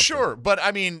Oh, something. sure. But,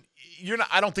 I mean,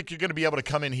 I don't think you're going to be able to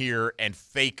come in here and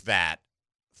fake that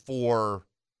for,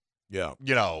 My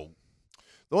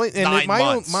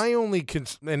only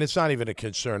and it's not even a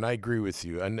concern. I agree with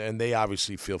you, and they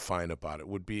obviously feel fine about it.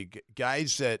 Would be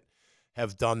guys that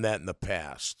have done that in the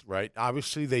past, right?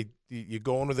 Obviously, you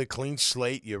go into the clean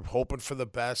slate. You're hoping for the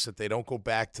best that they don't go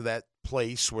back to that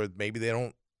place where maybe they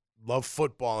don't love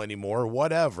football anymore or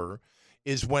whatever.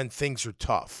 Is when things are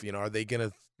tough. Are they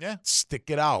going to stick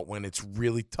it out when it's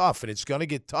really tough? And it's going to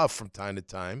get tough from time to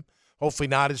time. Hopefully,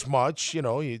 not as much.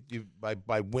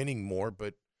 By winning more,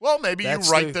 but. Well, maybe you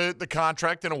write the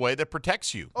contract in a way that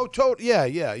protects you. Oh, totally.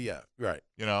 Yeah. Right.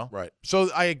 Right. So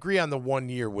I agree on the 1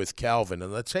 year with Calvin,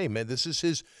 and let's say, man, this is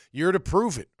his year to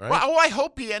prove it, right? Well, I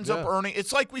hope he ends up earning.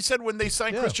 It's like we said when they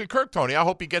signed Christian Kirk, Tony. I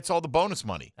hope he gets all the bonus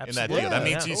money in that deal. That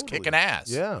means he's kicking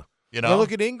ass. Yeah. Now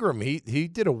look at Ingram. He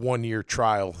did a 1 year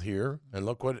trial here, and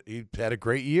look what he had a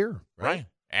great year, right?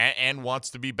 And wants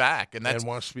to be back, and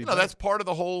wants to be back. That's part of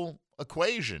the whole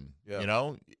equation.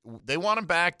 They want him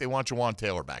back. They want Jawaan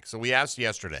Taylor back. So we asked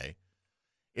yesterday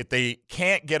if they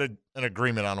can't get an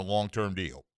agreement on a long-term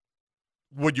deal,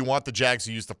 would you want the Jags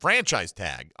to use the franchise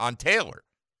tag on Taylor?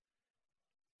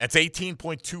 That's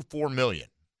 $18.24 million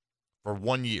for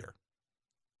 1 year.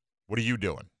 What are you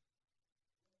doing?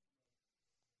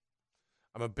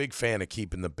 I'm a big fan of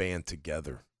keeping the band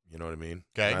together. You know what I mean?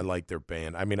 Okay. And I like their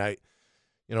band. I mean,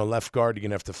 left guard, you're going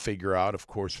to have to figure out, of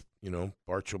course,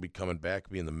 Barch will be coming back,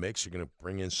 be in the mix. You're going to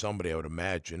bring in somebody, I would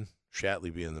imagine.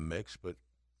 Shatley be in the mix, but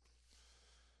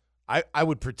I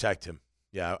would protect him.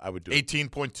 Yeah, I would do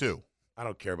 18.2. I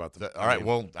don't care about all right,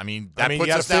 well, that puts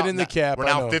you us fit in the cap. We're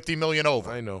now $50 million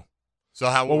over. I know.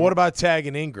 So what about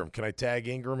tagging Ingram? Can I tag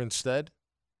Ingram instead?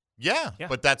 Yeah,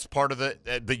 but that's part of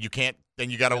that you can't. Then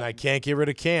you got to. And I can't get rid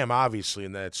of Cam, obviously,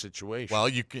 in that situation. Well,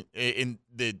 you can. In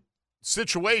the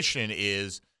situation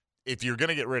is, if you're going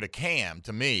to get rid of Cam,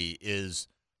 to me, is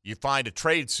you find a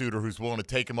trade suitor who's willing to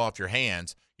take him off your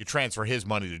hands. You transfer his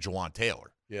money to Jawaan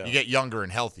Taylor. Yeah. You get younger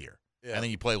and healthier, and then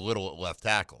you play little at left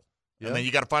tackle, and then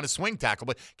you got to find a swing tackle.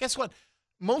 But guess what?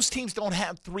 Most teams don't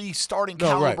have 3 starting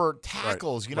caliber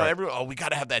tackles. We got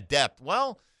to have that depth.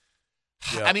 Well,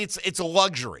 I mean, it's a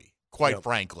luxury. Quite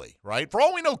frankly, right? For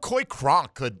all we know, Coy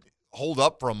Cronk could hold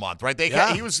up for a month, right?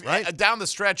 He was down the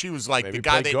stretch. He was like the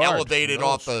guy they elevated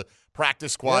off the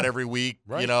practice squad every week.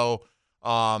 Right.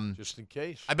 Just in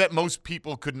case. I bet most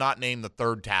people could not name the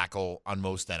third tackle on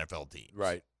most NFL teams.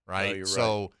 Right. Right.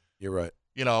 No, you're right.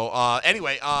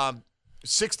 Anyway,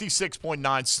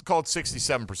 66.9, called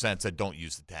 67% said don't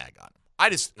use the tag on him. I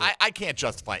can't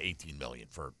justify $18 million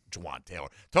for Jawaan Taylor.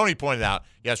 Tony pointed out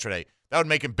yesterday. That would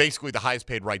make him basically the highest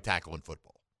paid right tackle in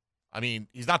football. I mean,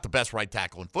 he's not the best right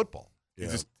tackle in football. Yeah.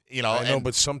 He's just, I know,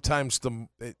 but sometimes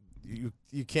you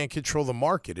can't control the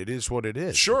market. It is what it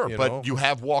is. Sure, but you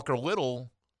have Walker Little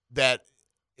that.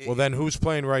 Well, then who's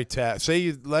playing right tackle? Say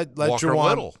you let Walker Jawaan.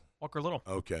 Little. Walker Little.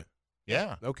 Okay.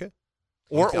 Yeah. Okay.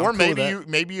 Or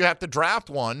maybe you have to draft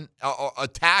one, a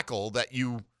tackle that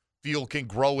you feel can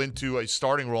grow into a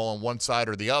starting role on one side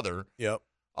or the other. Yep.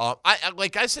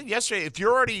 Like I said yesterday, if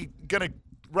you're already going to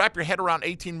wrap your head around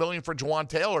 $18 million for Jawaan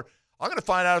Taylor, I'm going to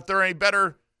find out if there are any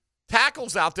better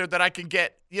tackles out there that I can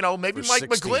get. Maybe for Mike 60.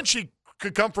 McGlinchey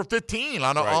could come for 15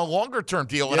 on a longer-term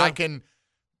deal, and I can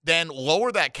then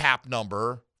lower that cap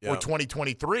number for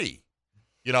 2023.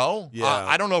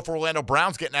 I don't know if Orlando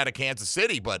Brown's getting out of Kansas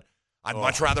City, but I'd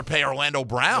much rather pay Orlando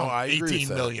Brown $18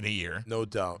 million a year. No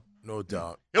doubt. No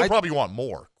doubt. He'll probably want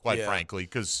more, quite Yeah. frankly,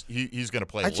 because he's going to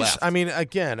play I left. mean,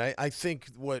 again, I think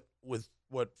what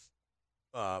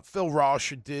Phil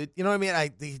Rauscher did, you know what I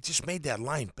mean? He just made that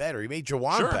line better. He made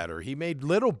Juwan better. He made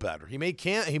Little better. He made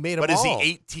them But is all.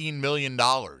 he $18 million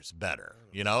better?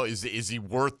 You know, is he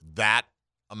worth that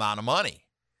amount of money?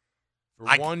 For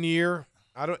 1 year?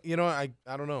 I don't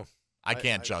know. I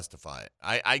can't justify it.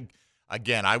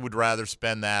 I would rather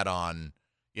spend that on,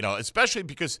 especially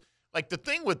because, like, the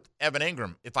thing with Evan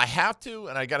Ingram, if I have to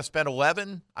and I got to spend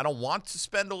 11, I don't want to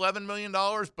spend $11 million,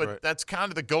 but that's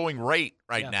kind of the going rate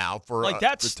now for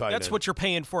that's end. what you're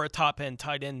paying for a top end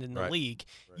tight end in the league.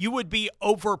 Right. You would be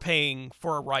overpaying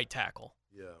for a right tackle.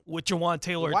 Yeah. With Jawan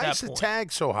Taylor Why at that is point. the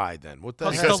tag so high then? What the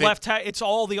Because heck? the left tackle, it's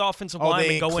all the offensive they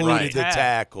linemen going included into the the tag.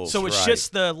 tackles, So it's right.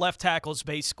 just the left tackles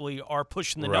basically are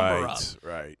pushing the number up.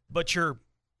 Right. But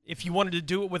if you wanted to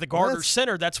do it with a guard or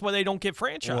center, that's why they don't get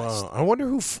franchised. Wow. I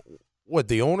wonder what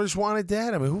the owners wanted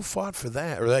that? I mean, who fought for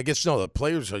that? Or I guess the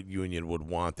players union would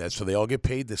want that, so they all get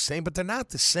paid the same, but they're not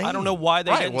the same. I don't know why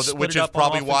they didn't split which it is up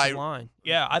probably on why offensive line.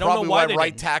 Yeah, I don't know probably why why they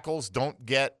right didn't. tackles don't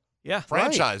get Yeah,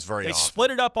 franchised very They often.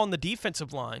 split it up on the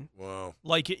defensive line. Wow.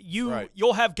 Like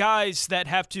you'll have guys that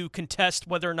have to contest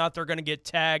whether or not they're going to get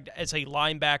tagged as a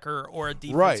linebacker or a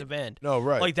defensive end. No,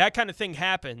 right. Like that kind of thing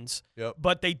happens. Yep.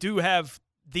 But they do have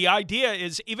the idea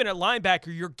is even at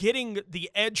linebacker, you're getting the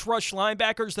edge rush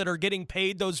linebackers that are getting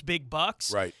paid those big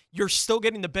bucks. Right. You're still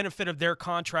getting the benefit of their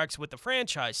contracts with the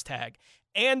franchise tag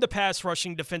and the pass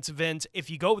rushing defensive ends.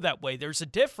 If you go that way, there's a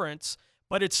difference.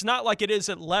 But it's not like it is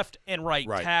at left and right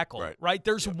tackle, right?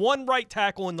 There's one right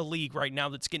tackle in the league right now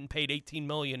that's getting paid $18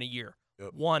 million a year.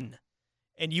 Yep. One.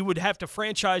 And you would have to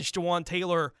franchise Jawan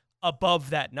Taylor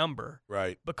above that number.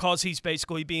 Right. Because he's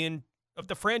basically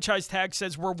the franchise tag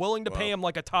says we're willing to pay him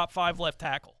like a top 5 left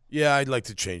tackle. Yeah, I'd like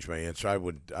to change my answer. I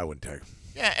wouldn't tag him.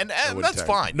 Yeah, and wouldn't that's tag him.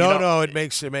 fine. No, it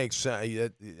makes sense.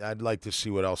 I'd like to see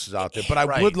what else is out there, but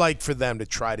I would like for them to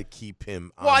try to keep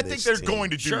him. Well, on I think this they're team. going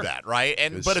to do that, right?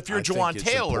 But if you're I think Jawan it's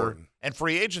Taylor important. and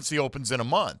free agency opens in a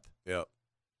month, Yep.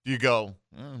 you go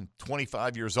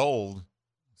 25 years old.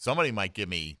 Somebody might give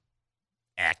me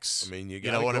X. I mean, you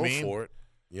know gotta what go I mean? for it.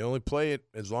 You only play it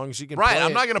as long as you can. Right. play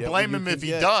I'm it. not going to Get blame what him you if can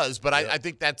he get. does, but Yep. I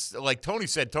think that's like Tony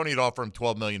said. Tony had offered him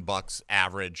 $12 million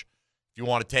average. If you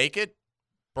want to take it,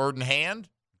 bird in hand,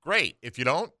 great. If you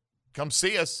don't, come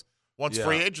see us once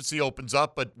free agency opens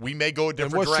up. But we may go a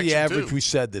different And what's direction the average? too. We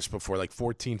said this before, like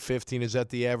 14, 15. Is that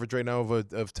the average right now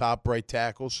of top right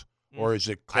tackles, or is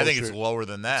it closer? I think it's lower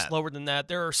than that. It's lower than that.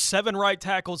 There are 7 right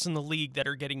tackles in the league that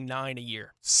are getting 9 a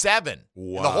year. 7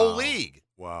 in the whole league.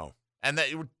 Wow. And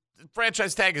the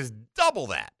franchise tag is double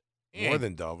that. More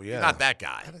than double, yeah. You're not that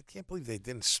guy. I can't believe they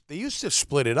didn't. They used to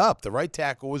split it up. The right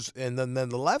tackle was, and then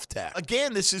the left tackle.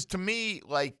 Again, this is to me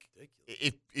like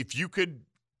if you could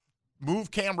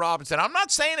move Cam Robinson. I'm not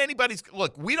saying anybody's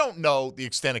look. We don't know the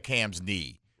extent of Cam's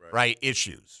knee right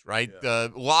issues. Right.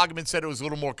 Logman said it was a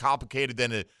little more complicated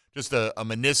than just a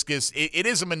meniscus. It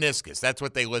is a meniscus. That's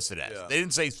what they listed as. Yeah. They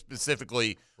didn't say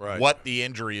specifically what the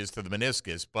injury is to the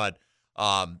meniscus, but.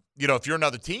 If you're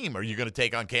another team, are you going to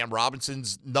take on Cam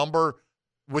Robinson's number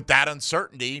with that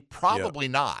uncertainty? Probably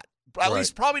not. At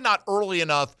least probably not early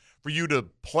enough for you to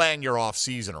plan your off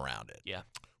season around it. Yeah.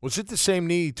 Was it the same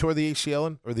knee he tore the ACL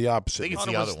in, or the opposite? I think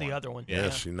it's the other one. Yeah.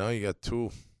 See, now you got 2.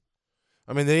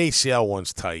 I mean, the ACL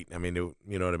one's tight. I mean,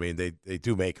 you know what I mean. They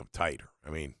do make them tighter. I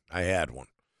mean, I had one.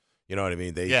 You know what I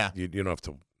mean. You don't have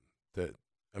to.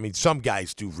 I mean, some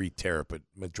guys do re-tear it, but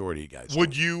majority of guys.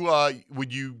 Would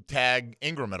you tag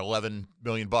Ingram at $11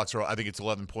 million, or I think it's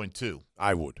 11.2?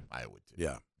 I would. I would too.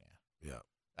 Yeah.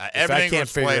 If If I can't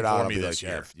Ingram's figure playing it out, for I'll me be this like,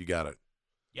 year. F, you got it.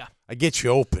 Yeah. I get you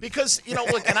open. Because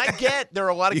look, and I get there are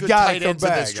a lot of You good gotta tight come ends in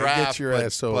this back. I draft. get your but,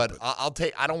 ass but open. I'll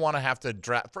take. I don't want to have to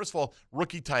draft. First of all,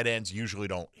 rookie tight ends usually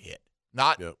don't hit.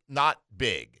 Not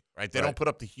big, right? They don't put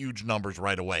up the huge numbers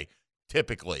right away.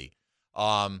 Typically,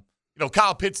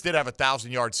 Kyle Pitts did have a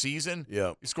 1,000-yard season.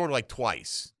 Yeah, he scored like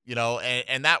twice.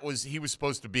 And that was he was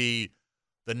supposed to be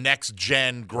the next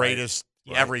gen greatest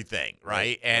everything,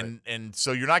 right? And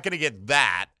so you're not going to get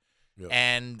that. Yep.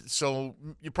 And so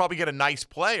you probably get a nice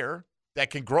player that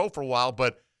can grow for a while,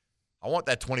 but I want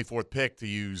that 24th pick to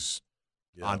use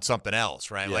on something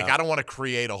else, right? Yeah. Like I don't want to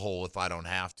create a hole if I don't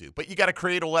have to. But you got to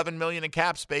create $11 million in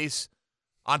cap space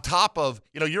on top of,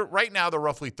 you're right now they're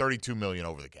roughly $32 million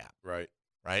over the cap. Right.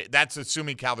 That's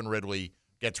assuming Calvin Ridley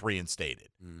gets reinstated.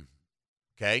 Mm.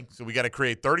 Okay? So we got to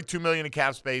create $32 million in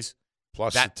cap space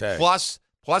plus the tag.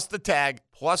 Plus the tag,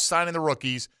 plus signing the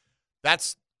rookies.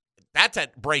 That's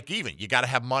at break even. You got to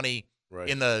have money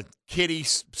in the kitty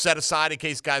set aside in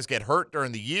case guys get hurt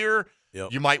during the year.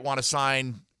 Yep. You might want to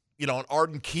sign, an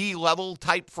Arden Key level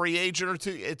type free agent or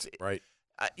two. It's right.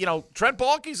 Trent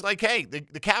Baalke's like, hey,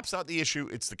 the cap's not the issue;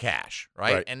 it's the cash,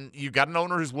 right? And you got an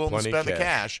owner who's willing to spend the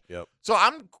cash. Yep. So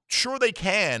I'm sure they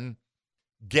can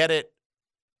get it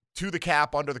to the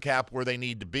cap, under the cap, where they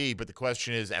need to be. But the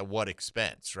question is, at what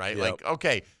expense, right? Yep. Like,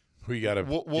 okay,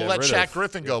 we'll let Shaq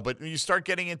Griffin go, but when you start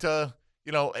getting into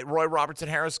Roy Robertson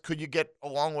Harris, could you get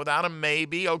along without him?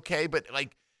 Maybe, okay, but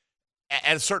like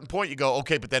at a certain point, you go,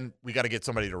 okay, but then we got to get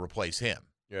somebody to replace him.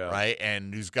 Yeah. Right.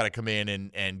 And who's got to come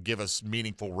in and give us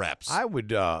meaningful reps. I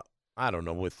would, I don't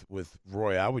know, with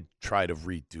Roy, I would try to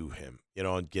redo him,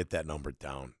 and get that number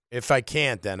down. If I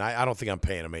can't, then I don't think I'm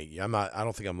paying him $8. I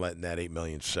don't think I'm letting that $8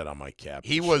 million sit on my cap.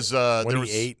 He was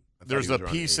 28. There's a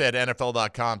piece at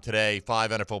NFL.com today.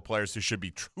 5 NFL players who should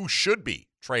be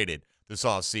traded this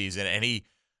offseason, and he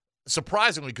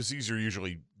surprisingly, because these are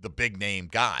usually the big name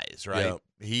guys, right? Yep.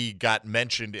 He got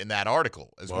mentioned in that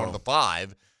article as one of the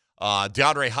 5.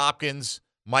 DeAndre Hopkins,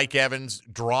 Mike Evans,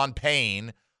 Deron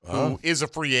Payne, who is a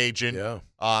free agent. Yeah.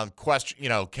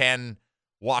 Question, can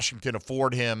Washington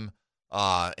afford him?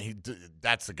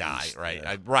 That's the guy, right?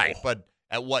 Yeah. Right, but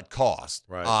at what cost?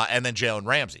 Right. And then Jalen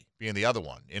Ramsey being the other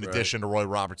one, in addition to Roy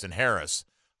Robertson Harris.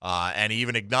 And he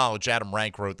even acknowledged, Adam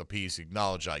Rank wrote the piece,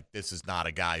 acknowledged, like, this is not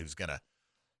a guy who's going to,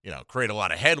 create a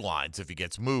lot of headlines if he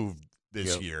gets moved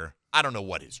this year. I don't know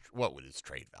what would his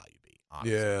trade value be,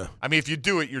 honestly. Yeah. I mean, if you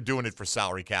do it, you're doing it for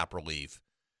salary cap relief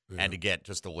and to get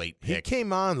just a late pick. He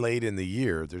came on late in the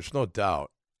year. There's no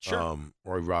doubt. Sure.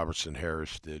 Roy Robertson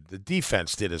Harris did. The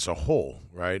defense did as a whole,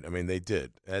 right? I mean, they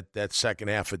did. That second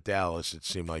half of Dallas, it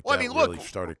seemed like really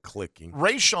started clicking.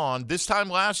 Rayshawn, this time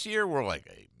last year, we're like,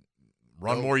 hey,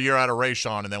 run more year out of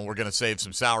Rayshawn, and then we're going to save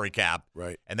some salary cap.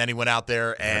 Right. And then he went out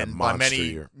there, and by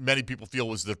year. many people feel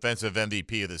was the defensive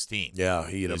MVP of this team. Yeah,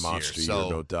 he had a monster year,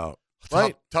 no doubt.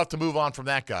 Tough to move on from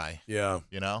that guy. Yeah.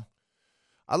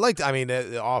 I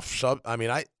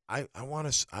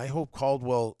hope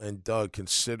Caldwell and Doug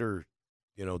consider,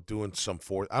 doing some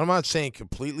fourth. I'm not saying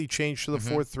completely change to the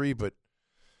 4-3, but it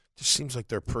just seems like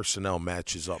their personnel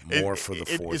matches up more for the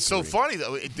 4-3. It's so funny,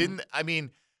 though. It didn't – I mean,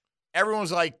 everyone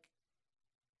was like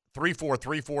 3-4,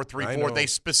 3-4, 3-4. They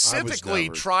specifically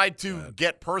tried to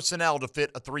get personnel to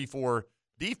fit a 3-4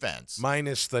 defense.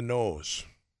 Minus the nose.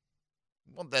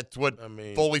 Well, that's what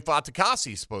Foley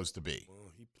Fatukasi is supposed to be.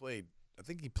 Well, I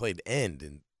think he played end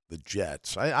in the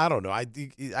Jets. I don't know. I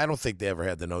don't think they ever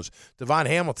had the nose. Devon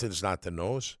Hamilton's not the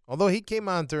nose, although he came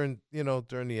on during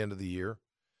the end of the year.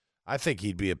 I think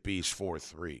he'd be a beast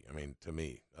 4-3. I mean, to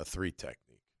me, a 3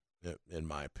 technique, in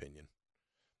my opinion.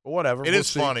 But whatever. It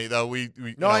is funny though.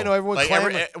 I know everyone. Like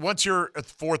once you're a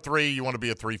 4-3, you want to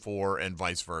be a 3-4, and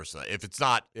vice versa. If it's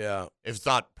not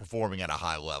performing at a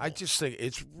high level. I just think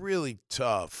it's really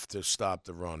tough to stop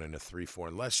the run in a 3-4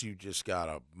 unless you just got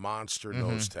a monster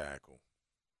nose tackle.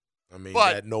 I mean,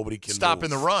 that nobody can stopping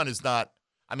move. the run is not.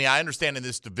 I mean, I understand in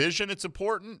this division it's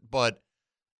important, but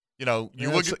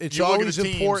it's always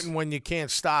important when you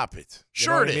can't stop it.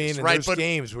 Sure, it is. And right? There's but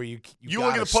games where you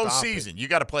look at the postseason. You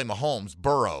got to play Mahomes,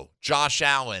 Burrow, Josh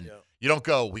Allen. Yeah. You don't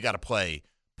go. We got to play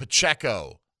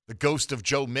Pacheco, the ghost of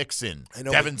Joe Mixon,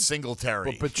 Devin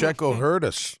Singletary. But Pacheco hurt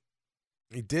us.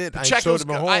 He did. So did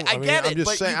Mahomes. I get it. I'm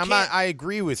just saying. I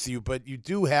agree with you, but you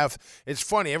do have. It's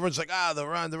funny. Everyone's like, the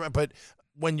run. But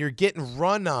when you're getting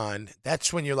run on,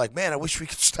 that's when you're like, man, I wish we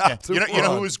could stop the run. You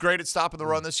know who was great at stopping the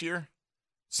run this year?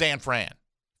 San Fran.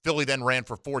 Philly then ran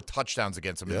for 4 touchdowns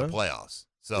against them in the playoffs.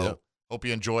 So hope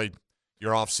you enjoyed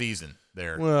your off season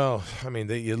there. Well, I mean,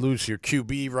 you lose your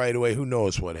QB right away. Who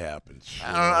knows what happens?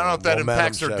 I don't know if that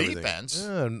impacts their defense.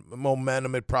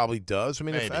 Momentum, it probably does. I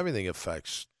mean, if everything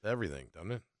affects everything,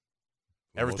 doesn't it?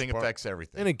 Everything affects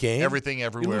everything. In a game. Everything,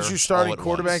 everywhere. You lose your starting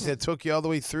quarterback that took you all the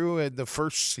way through in the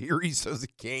first series of the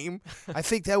game. I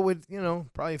think that would,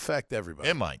 probably affect everybody.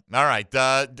 It might. All right.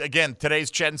 Again,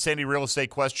 today's Chad and Sandy real estate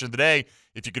question of the day.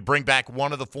 If you could bring back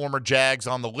one of the former Jags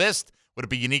on the list, would it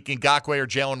be Yannick Ngakoue or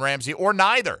Jalen Ramsey or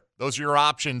neither? Those are your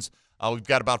options. We've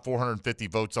got about 450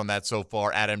 votes on that so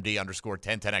far at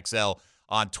MD_1010XL.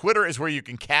 On Twitter is where you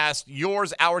can cast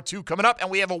yours. Hour 2 coming up, and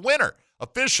we have a winner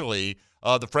officially.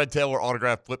 The Fred Taylor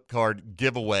autograph flip card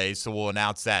giveaway, so we'll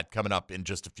announce that coming up in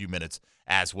just a few minutes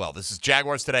as well. This is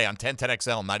Jaguars Today on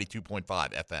 1010XL 92.5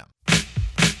 FM.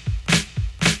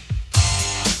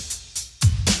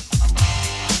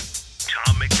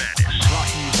 Tom McManus. Brought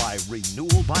to you by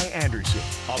Renewal by Anderson.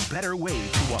 A better way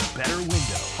to a better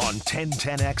window on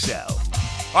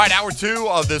 1010XL. All right, hour 2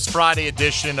 of this Friday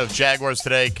edition of Jaguars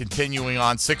Today, continuing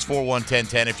on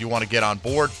 641-1010 if you want to get on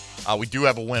board. We do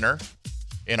have a winner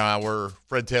in our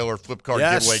Fred Taylor flip card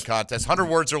Yes. giveaway contest. 100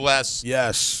 words or less.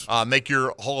 Yes. Make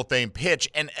your Hall of Fame pitch.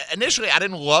 And initially, I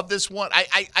didn't love this one.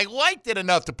 I liked it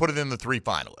enough to put it in the 3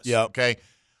 finalists. Yep. Okay.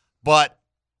 But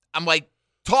I'm like,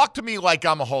 talk to me like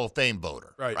I'm a Hall of Fame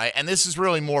voter. Right. And this is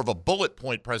really more of a bullet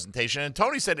point presentation. And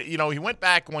Tony said, he went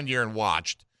back one year and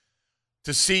watched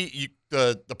to see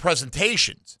the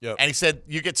presentations. Yep. And he said,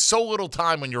 you get so little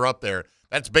time when you're up there.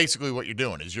 That's basically what you're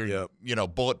doing is you're,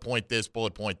 bullet point this,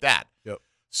 bullet point that. Yep.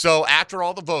 So after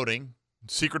all the voting,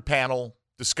 secret panel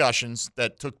discussions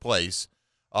that took place,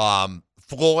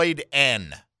 Floyd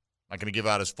N. I'm not going to give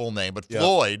out his full name, but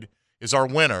Floyd is our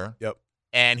winner. Yep.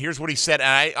 And here's what he said.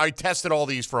 And I tested all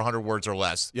these for 100 words or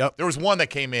less. Yep. There was one that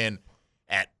came in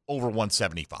at over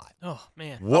 175. Oh,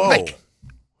 man. Whoa.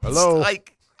 Hello.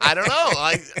 Like, I don't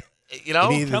know. You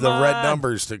need the red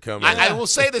numbers to come in. I will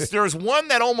say this. There was one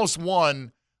that almost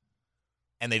won,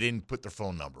 and they didn't put their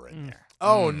phone number in there.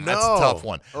 Oh, no. That's a tough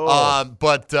one. Oh.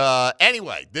 But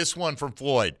anyway, this one from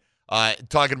Floyd,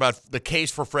 talking about the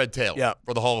case for Fred Taylor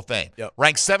for the Hall of Fame. Yep.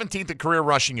 Ranked 17th in career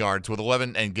rushing yards with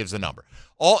 11, and gives a number.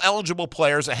 All eligible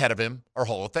players ahead of him are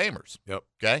Hall of Famers. Yep.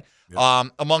 Okay?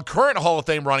 Yep. Among current Hall of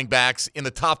Fame running backs in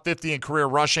the top 50 in career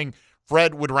rushing,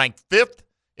 Fred would rank 5th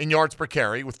in yards per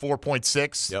carry with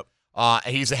 4.6. Yep.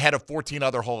 He's ahead of 14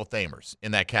 other Hall of Famers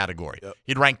in that category. Yep.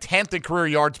 He'd rank 10th in career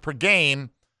yards per game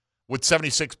with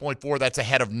 76.4. That's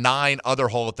ahead of 9 other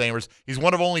Hall of Famers. He's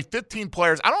one of only 15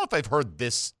 players. I don't know if I've heard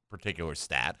this particular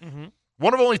stat. Mm-hmm.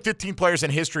 One of only 15 players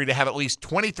in history to have at least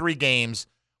 23 games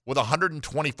with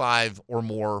 125 or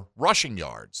more rushing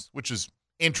yards, which is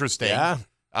interesting. Yeah.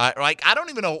 I don't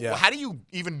even know. Yeah. How do you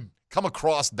even come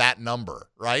across that number,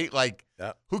 right? Like,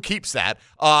 Yeah. who keeps that?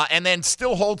 And then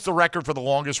still holds the record for the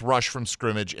longest rush from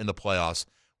scrimmage in the playoffs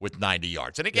with 90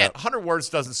 yards. And again, 100 words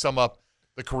doesn't sum up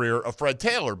the career of Fred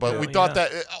Taylor, but we thought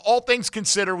that all things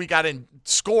considered, we got in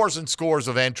scores and scores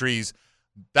of entries.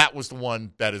 That was the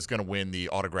one that is going to win the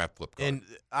autograph flip card. And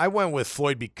I went with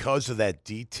Floyd because of that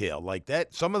detail. Like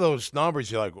that, some of those numbers,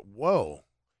 you're like, whoa.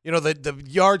 The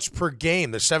yards per game,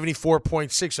 the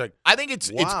 74.6. Like, I think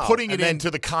it's wow. putting And it then-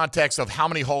 into the context of how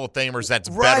many Hall of Famers that's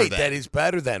better right, than. that is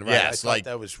better than. Right, Yes, I thought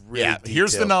that was really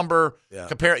here's the detailed. number. Yeah.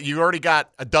 Compare. You already got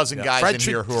a dozen Yeah. guys Fred in should,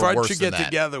 here who are Fred worse should than get that.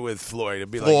 together with Floyd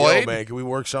and be Floyd? like, yo, man, can we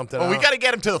work something Well, out? we got to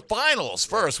get him to the finals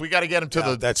first. We got to get him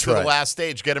to that's the right. last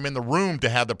stage. Get him in the room to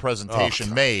have the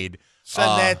presentation made.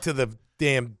 Send that to the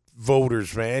damn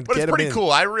voters, man. But Get it's 'em pretty in.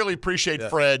 cool. I really appreciate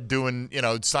Fred doing,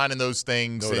 signing those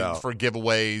things No doubt. for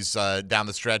giveaways down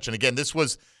the stretch. And again, this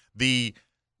was the,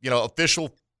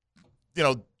 official,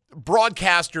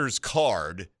 broadcaster's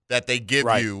card that they give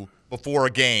you before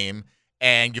a game.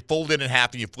 And you fold it in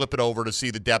half and you flip it over to see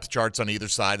the depth charts on either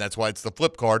side. That's why it's the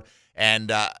flip card.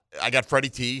 And I got Freddie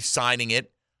T signing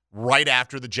it right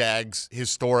after the Jags'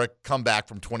 historic comeback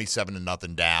from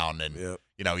 27-0 down. And,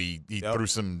 he threw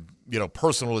some,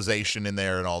 personalization in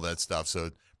there and all that stuff. So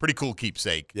pretty cool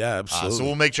keepsake. Yeah, absolutely. So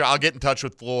we'll make sure I'll get in touch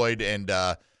with Floyd and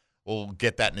we'll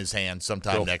get that in his hands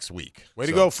sometime next week. Way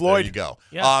to go, Floyd. There you go.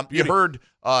 Yeah. You heard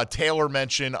Taylor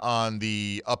mention on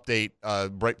the update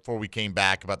right before we came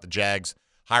back about the Jags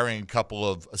hiring a couple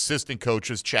of assistant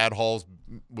coaches. Chad Hall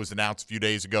was announced a few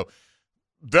days ago.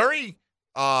 Very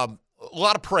a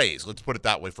lot of praise, let's put it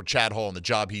that way, for Chad Hall and the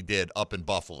job he did up in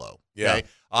Buffalo. Okay?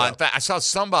 In fact, I saw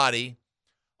somebody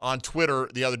on Twitter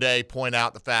the other day point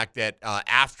out the fact that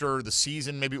after the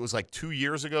season, maybe it was like 2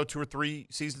 or 3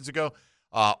 seasons ago,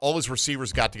 all his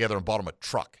receivers got together and bought him a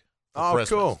truck for Christmas.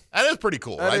 Cool. That is pretty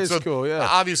cool, That right? is cool, yeah.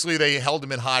 Obviously, they held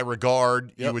him in high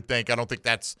regard, you Yep. would think. I don't think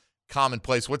that's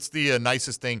commonplace. What's the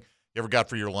nicest thing you ever got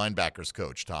for your linebackers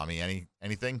coach, Tommy?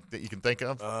 Anything that you can think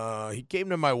of? He came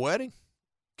to my wedding.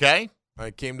 Okay.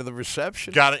 I came to the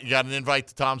reception. Got it. You got an invite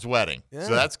to Tom's wedding. Yeah.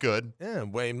 So that's good. Yeah,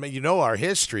 Wayne, you know our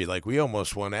history. Like, we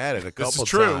almost went at it a This is couple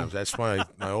true. times. That's my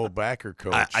old backer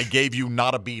coach. I gave you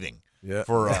not a beating Yeah.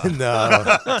 for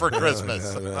No. for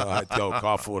Christmas. No, I go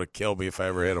Coughlin would have killed me if I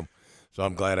ever hit him. So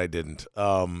I'm glad I didn't.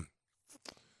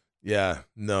 Yeah,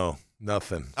 no,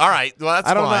 nothing. All right. Well, that's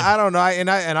I don't fine. know. I don't know.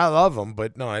 And I love him,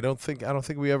 but no, I don't think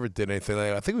we ever did anything like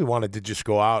that. I think we wanted to just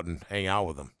go out and hang out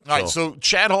with him. All right, so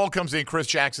Chad Hall comes in. Chris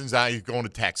Jackson's out. He's going to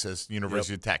Texas,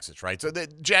 University of Texas, right? So the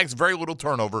Jags, very little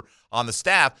turnover on the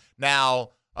staff. Now,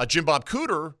 Jim Bob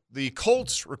Cooter, the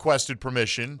Colts requested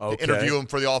permission to interview him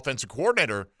for the offensive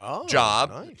coordinator job.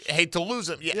 Nice. Hate to lose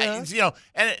him. Yeah.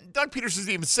 And Doug Peterson's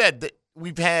even said that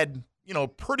we've had,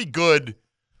 pretty good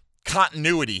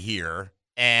continuity here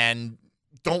and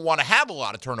don't want to have a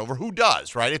lot of turnover. Who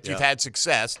does, right? If you've had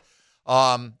success.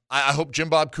 I hope Jim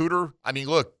Bob Cooter, I mean,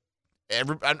 look,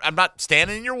 I'm not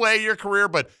standing in your way, your career,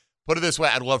 but put it this way,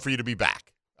 I'd love for you to be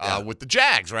back. with the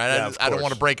Jags, right? Yeah, I don't course.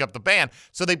 want to break up the band.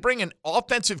 So they bring in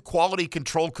offensive quality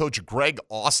control coach Greg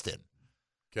Austin.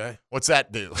 Okay. What's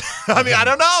that do? I mean, I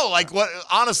don't know. Like, what?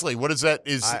 Honestly, what is that?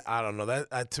 I don't know.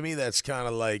 That to me, that's kind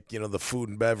of like the food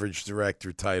and beverage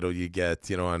director title you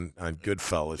get, on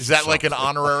Goodfellas. Is that like an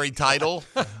honorary title?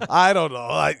 I don't know.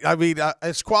 I mean,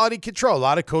 it's quality control. A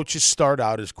lot of coaches start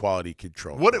out as quality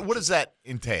control. What does that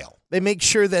entail? They make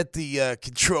sure that the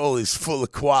control is full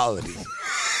of quality.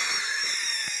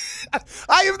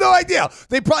 I have no idea.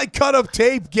 They probably cut up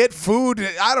tape, get food.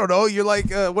 I don't know. You're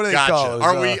like, what do they call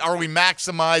it? Are we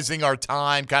maximizing our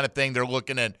time kind of thing? They're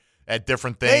looking at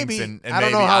different things. Maybe. And I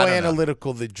don't know how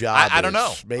analytical the job is. I don't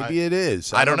know. Maybe it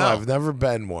is. I don't know. I've never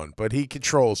been one, but he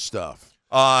controls stuff.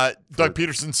 Doug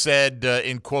Peterson said,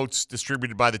 in quotes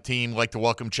distributed by the team, like to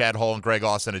welcome Chad Hall and Greg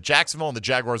Austin to Jacksonville and the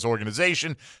Jaguars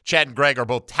organization. Chad and Greg are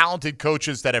both talented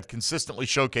coaches that have consistently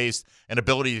showcased an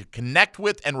ability to connect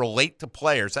with and relate to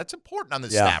players. That's important on the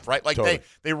staff, right? Like totally.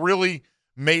 they really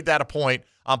made that a point.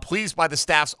 I'm pleased by the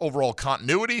staff's overall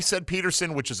continuity, said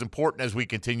Peterson, which is important as we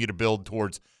continue to build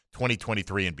towards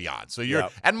 2023 and beyond. So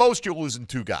at most you're losing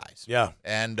 2 guys. Yeah.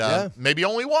 And maybe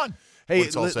only one. Hey,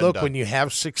 look, when you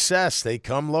have success, they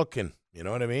come looking. You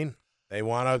know what I mean? They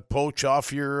want to poach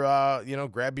off your,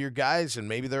 grab your guys, and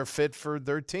maybe they're fit for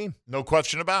their team. No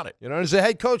question about it. As a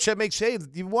head coach, that makes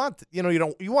you want,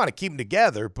 you want to keep them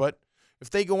together, but if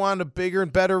they go on to bigger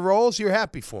and better roles, you're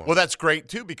happy for them. Well, that's great,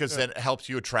 too, because then it helps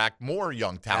you attract more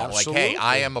young talent. Absolutely. Like, hey,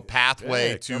 I am a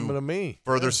pathway to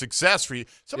further success for you.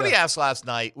 Somebody asked last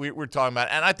night, we were talking about,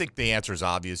 and I think the answer is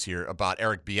obvious here, about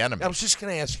Eric Bieniemy. I was just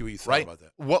going to ask you what you thought about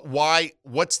that.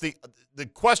 What's the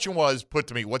question was put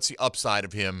to me, what's the upside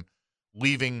of him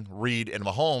leaving Reed and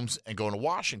Mahomes and going to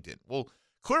Washington? Well,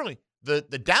 clearly, the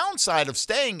downside of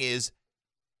staying is,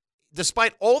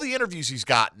 despite all the interviews he's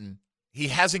gotten, he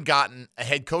hasn't gotten a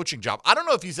head coaching job. I don't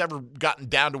know if he's ever gotten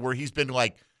down to where he's been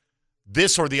like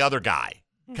this or the other guy,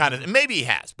 kind of. Maybe he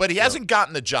has, but he hasn't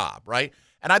gotten the job, right?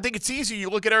 And I think it's easy. You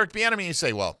look at Eric Bieniemy and you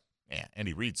say, well,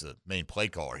 Andy Reid's the main play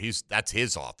caller. That's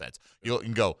his offense. You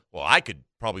can go, well, I could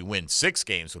probably win 6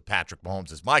 games with Patrick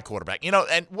Mahomes as my quarterback.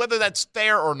 And whether that's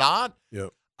fair or not,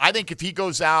 I think if he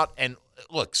goes out and,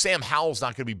 look, Sam Howell's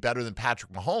not going to be better than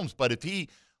Patrick Mahomes, but if he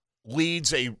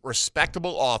leads a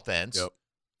respectable offense,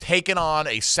 taking on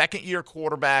a second-year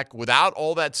quarterback without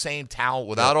all that same talent,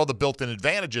 without all the built-in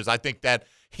advantages, I think that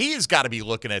he has got to be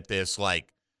looking at this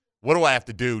like, what do I have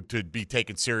to do to be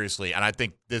taken seriously? And I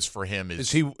think this for him is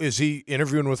he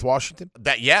interviewing with Washington?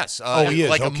 Yes. He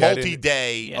is. Like a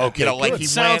multi-day. Okay. He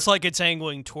sounds like it's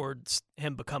angling towards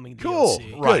him becoming the cool.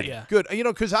 OC. Right. Yeah. Good.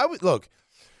 Because I would look.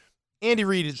 Andy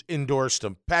Reid has endorsed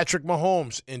him. Patrick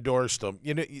Mahomes endorsed him.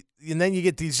 And then you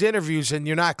get these interviews, and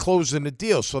you're not closing the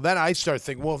deal. So then I start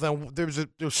thinking, well, then there's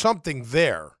something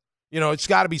there. It's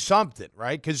got to be something,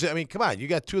 right? Because come on, you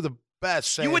got 2 of the best.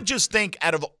 Saying, you would just think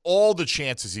out of all the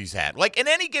chances he's had, like in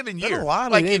any given year, a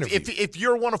lot like of if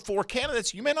you're one of 4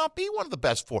 candidates, you may not be one of the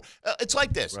best 4. It's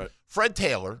like this: Fred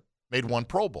Taylor made 1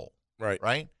 Pro Bowl,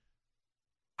 right?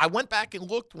 I went back and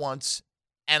looked once.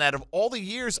 And out of all the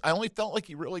years, I only felt like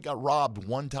he really got robbed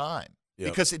 1 time.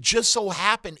 Because it just so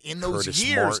happened in those Curtis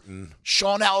years, Martin,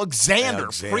 Sean Alexander,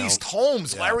 Priest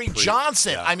Holmes, Larry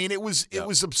Johnson. Yeah. I mean, it was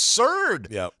absurd,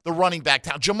 the running back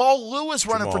town. Jamal Lewis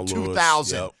running for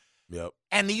 2,000.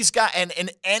 And these guys, and in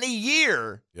any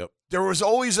year, there was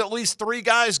always at least 3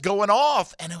 guys going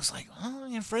off. And it was like,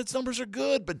 Fred's numbers are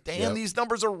good, but damn, these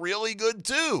numbers are really good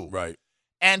too. Right.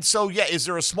 And so, is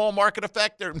there a small market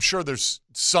effect there? I'm sure there's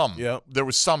some. There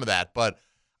was some of that, but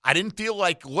I didn't feel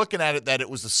like looking at it that it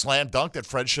was a slam dunk that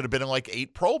Fred should have been in like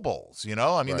 8 Pro Bowls.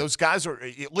 Those guys are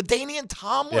LaDainian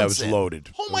Tomlinson. Yeah, it was loaded.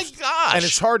 Oh my gosh! And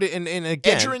it's hard to and again,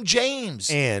 Edgerrin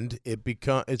James. And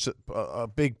it's a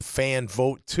big fan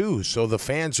vote too. So the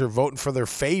fans are voting for their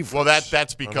favorites. Well,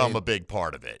 that's become a big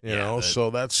part of it.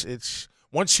 So it's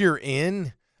once you're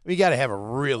in. We got to have a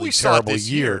really saw terrible it this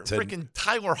year. Freaking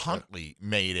Tyler Huntley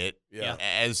made it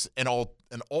as an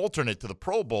alternate to the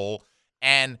Pro Bowl,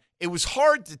 and it was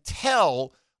hard to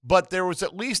tell, but there was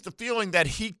at least a feeling that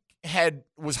he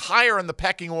was higher in the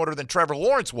pecking order than Trevor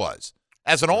Lawrence was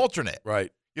as an alternate.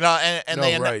 Right.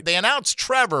 They announced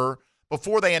Trevor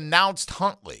before they announced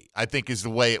Huntley, I think is the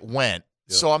way it went.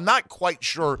 Yeah. So I'm not quite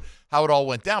sure how it all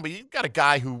went down, but you've got a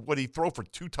guy who, what did he throw for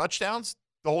 2 touchdowns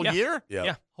the whole year?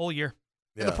 Yeah, whole year.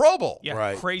 In the Pro Bowl.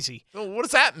 Yeah, crazy. So what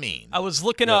does that mean? I was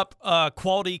looking up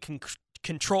quality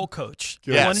control coach.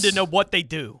 Yes. I wanted to know what they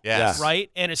do. Yes.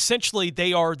 Right? And essentially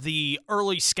they are the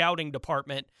early scouting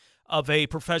department of a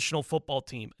professional football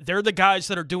team. They're the guys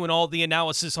that are doing all the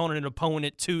analysis on an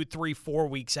opponent 2, 3, 4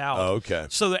 weeks out. Oh, okay.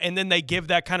 So, and then they give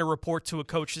that kind of report to a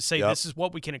coach to say, this is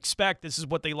what we can expect. This is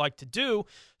what they like to do.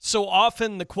 So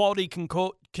often the quality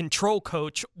control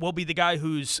coach will be the guy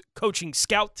who's coaching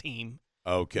scout team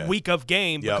week of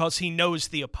game because he knows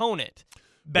the opponent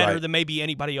better than maybe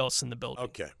anybody else in the building.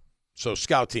 Okay. So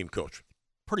scout team coach.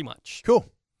 Pretty much. Cool.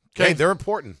 Okay, they're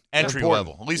important. Entry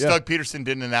level. At least Doug Peterson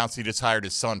didn't announce he just hired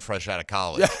his son fresh out of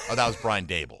college. Oh, that was Brian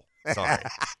Dable. Sorry,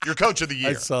 your coach of the year.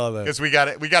 I saw that because we got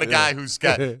a guy who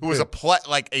was a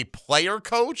player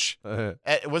coach.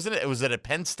 Was it at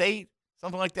Penn State,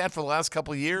 something like that for the last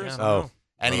couple of years? Yeah,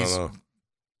 and he's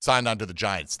signed onto the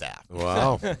Giants staff.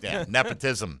 Wow. Yeah,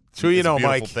 nepotism. Who you know,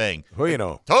 Mike? Thing. Who you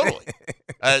know? Totally.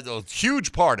 A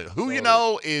huge part of it. Who you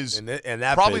know is and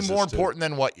that probably more important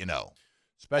than what you know.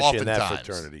 Especially in that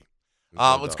fraternity.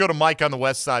 Let's go to Mike on the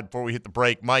west side before we hit the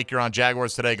break. Mike, you're on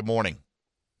Jaguars Today. Good morning.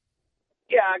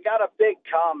 Yeah, I got a big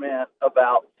comment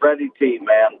about Freddie T,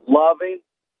 man. Loving,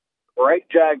 great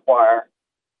Jaguar.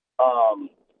 All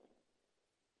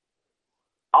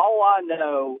I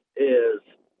know is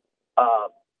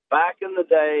back in the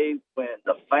day when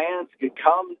the fans could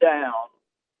come down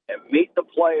and meet the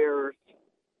players,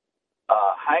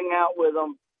 hang out with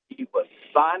them, he was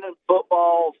signing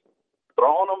footballs,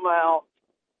 throwing them out.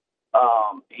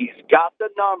 He's got the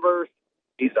numbers.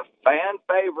 He's a fan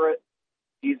favorite.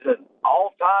 He's an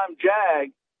all-time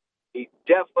Jag. He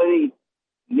definitely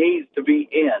needs to be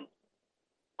in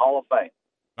Hall of Fame.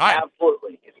 All right.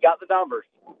 Absolutely. He's got the numbers.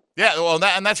 Yeah, well,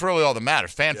 that's really all that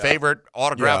matters. Fan favorite,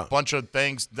 autograph, bunch of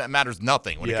things. That matters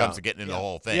nothing when it comes to getting into the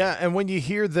whole thing. Yeah, and when you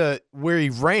hear where he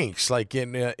ranks, like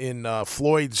in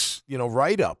Floyd's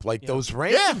write-up, like those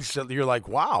rankings, you're like,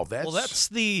 wow, that's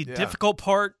the difficult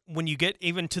part when you get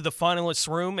even to the finalist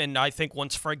room, and I think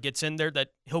once Fred gets in there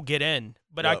that he'll get in.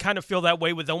 But I kind of feel that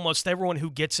way with almost everyone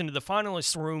who gets into the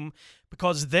finalist room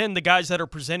because then the guys that are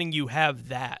presenting you have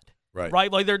that.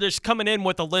 Right? Like they're just coming in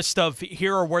with a list of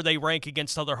here are where they rank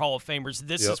against other Hall of Famers.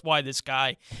 This is why this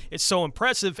guy is so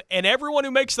impressive. And everyone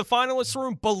who makes the finalist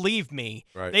room, believe me,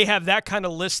 they have that kind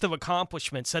of list of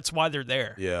accomplishments. That's why they're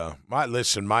there. Yeah.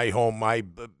 My home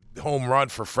run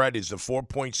for Fred is the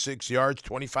 4.6 yards,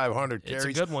 2,500 carries.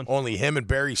 It's a good one. Only him and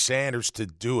Barry Sanders to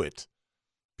do it.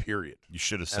 Period. You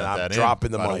should have said and that. I'm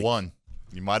dropping the mic.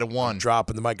 You might have won. I'm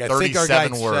dropping the mic. I think our guy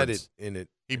said it in it.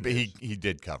 He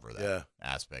did cover that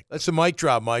aspect. That's a mic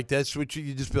drop, Mike. That's what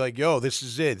you just be like, yo, this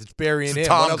is it. It's Barry and him.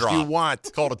 Tom What else drop. do you want?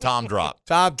 It's called a Tom drop.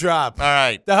 Tom drop. All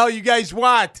right. The hell you guys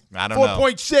want? I don't know.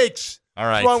 4.6. All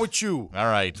right. What's wrong with you? All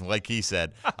right. Like he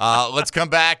said. Let's come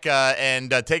back and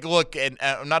take a look. And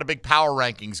I'm not a big power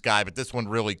rankings guy, but this one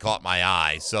really caught my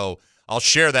eye. So I'll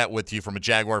share that with you from a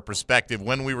Jaguar perspective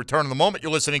when we return in the moment.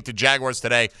 You're listening to Jaguars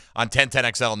Today on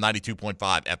 1010XL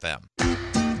 92.5 FM.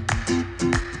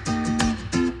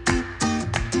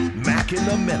 Mac in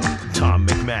the Middle, Tom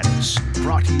McManus.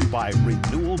 Brought to you by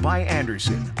Renewal by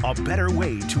Anderson. A better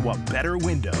way to a better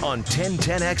window on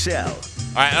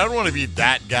 1010XL. All right, I don't want to be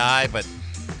that guy, but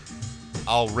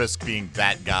I'll risk being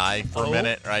that guy for a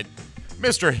minute, right?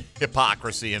 Mr.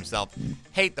 Hypocrisy himself.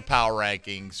 Hate the power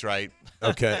rankings, right?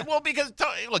 Okay. Well, because,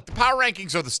 look, the power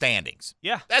rankings are the standings.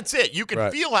 Yeah. That's it. You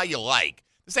can feel how you like.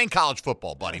 This ain't college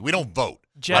football, buddy. We don't vote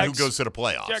on who goes to the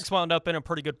playoffs. Jags wound up in a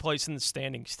pretty good place in the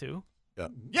standings, too.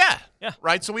 Yeah.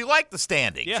 Right. So we like the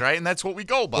standings, right? And that's what we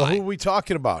go by. Well, who are we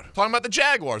talking about? Talking about the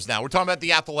Jaguars now. We're talking about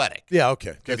the Athletic. Yeah,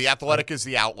 okay. The Athletic is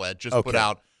the outlet. Just put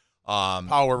out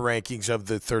power rankings of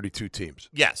the 32 teams.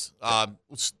 Yes.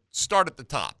 Let's start at the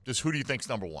top. Just who do you think's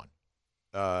number one?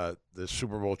 The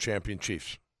Super Bowl champion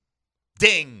Chiefs.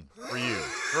 Ding for you.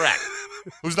 Correct.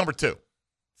 Who's number two?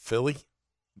 Philly.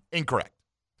 Incorrect.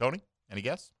 Tony, any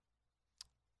guess?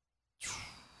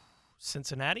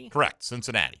 Cincinnati? Correct.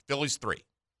 Cincinnati. Philly's 3.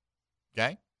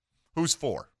 Okay. Who's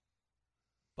 4?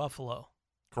 Buffalo.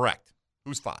 Correct.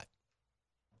 Who's 5?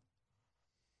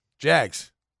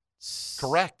 Jags.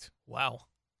 Correct. Wow.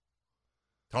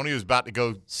 Tony was about to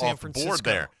go San off Francisco. the board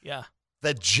there. Yeah.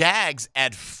 The Jags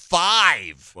at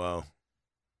 5. Wow.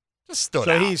 Just stood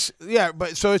so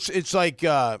out. So it's like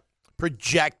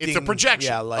projecting. It's a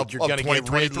projection. Yeah, like of, you're going to get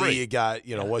Ridley. You got,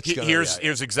 what's going to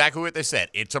Here's exactly what they said.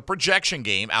 It's a projection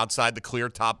game outside the clear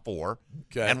top 4,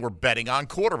 and we're betting on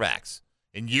quarterbacks.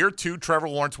 In year 2, Trevor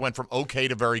Lawrence went from okay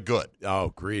to very good. Oh,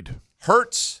 agreed.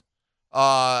 Hurts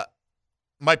might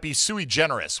be sui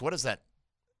generis. What does that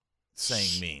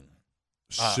saying mean?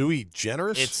 Sui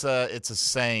generis? It's a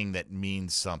saying that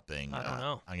means something. I don't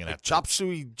know. I'm gonna have chop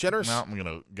sui generis? No,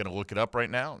 I'm gonna look it up right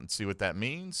now and see what that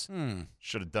means.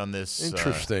 Should have done this.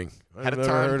 Interesting. Ahead I've of never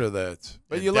time. heard of that.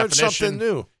 But The you learned definition something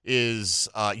new. Is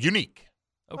unique.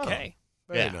 Okay.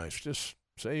 Very nice. Just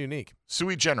say unique.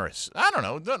 Sui generis. I don't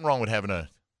know. Nothing wrong with having an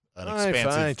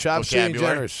expansive fine. Chop suey and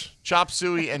vocabulary. generous. Chop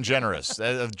suey and generous.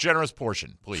 A generous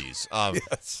portion, please.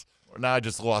 Yes. Now I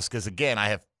just lost because, again, I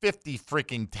have 50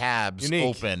 freaking tabs Unique.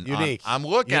 open. Unique. I'm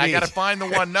looking. I Unique. got to find the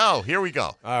one. No, here we go.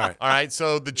 All right. All right.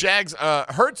 So the Jags,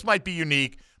 Hurts might be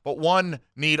unique, but one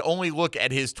need only look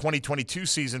at his 2022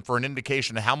 season for an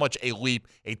indication of how much a leap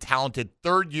a talented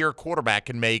third-year quarterback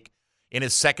can make in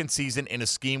his second season in a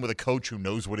scheme with a coach who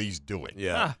knows what he's doing.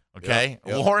 Yeah. Okay?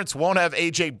 Yep. Lawrence won't have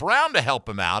A.J. Brown to help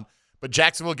him out, but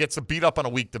Jacksonville gets to beat up on a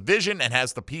weak division and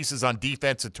has the pieces on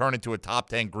defense to turn into a top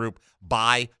 10 group.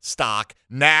 Buy stock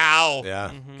now.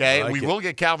 Yeah. Okay? I like we it. will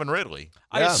get Calvin Ridley.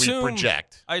 I assume, we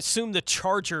project. I assume the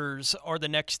Chargers are the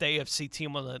next AFC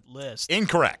team on the list.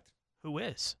 Incorrect. Who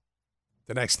is?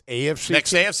 The next AFC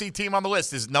Next team? AFC team on the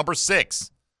list is number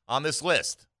 6 on this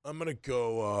list. I'm going to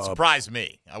go Surprise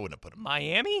me. I wouldn't have put him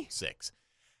Miami? 6.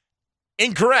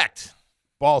 Incorrect.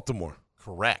 Baltimore.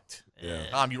 Correct. Yeah.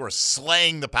 Tom, you are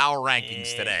slaying the power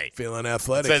rankings today. Feeling It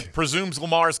athletic. says presumes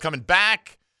Lamar is coming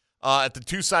back. If the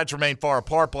two sides remain far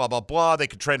apart, blah, blah, blah. They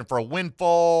could trade him for a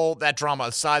windfall. That drama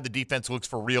aside, the defense looks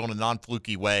for real in a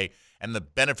non-fluky way, and the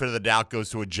benefit of the doubt goes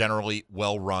to a generally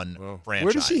well-run franchise.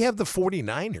 Where does he have the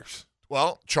 49ers?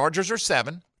 Well, Chargers are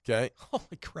 7. Okay.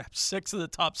 Holy crap. 6 of the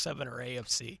top 7 are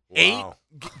AFC. 8.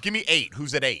 Give me 8.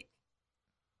 Who's at 8?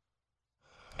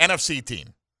 NFC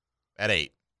team at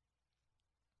 8.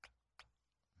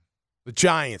 The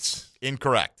Giants.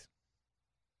 Incorrect.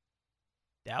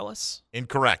 Dallas?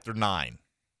 Incorrect. They're 9.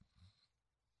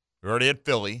 We already had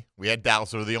Philly. We had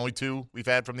Dallas. They're the only two we've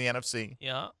had from the NFC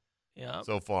Yeah.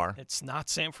 so far. It's not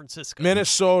San Francisco.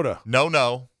 Minnesota.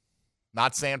 No.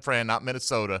 Not San Fran, not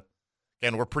Minnesota.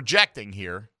 Again, we're projecting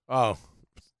here. Oh,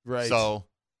 right. So,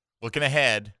 looking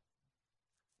ahead,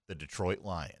 the Detroit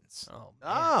Lions.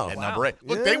 Oh, At number 8.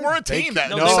 Look, they were a team that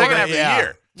No, the they second were. half of Yeah. the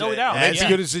year. No doubt. As Yeah.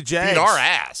 good as the Jags. Beat our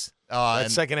ass. That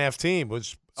And second half team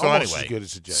was so almost anyway, as good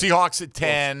as the Jags. Seahawks at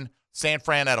 10, San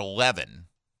Fran at 11.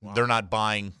 Wow. They're not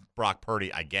buying Brock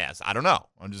Purdy, I guess. I don't know.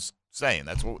 I'm just saying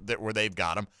that's where they've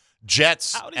got him.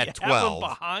 Jets How do you at have 12. them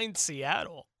behind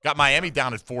Seattle? Got Miami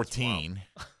down at 14.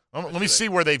 Let me see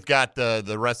where they've got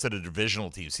the rest of the divisional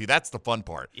teams. See, that's the fun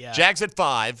part. Yeah. Jags at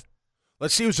 5.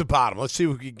 Let's see who's the bottom. Let's see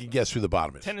who can guess who the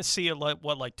bottom is. Tennessee at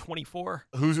like 24?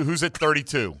 Who's at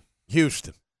 32?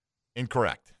 Houston.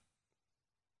 Incorrect.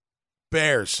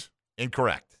 Bears.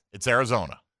 Incorrect. It's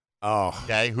Arizona. Oh.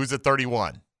 Okay. Who's at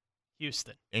 31?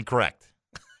 Houston. Incorrect.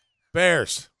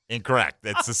 Bears. Incorrect.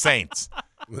 It's the Saints.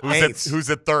 Saints. Who's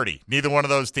at 30? Neither one of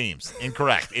those teams.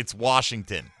 Incorrect. It's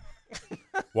Washington.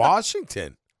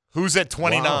 Washington. Who's at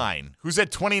 29? Wow. Who's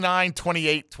at 29,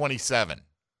 28, 27?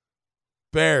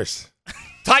 Bears.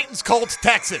 Titans, Colts,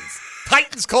 Texans.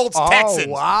 Titans, Colts, Oh, Texans.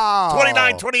 wow.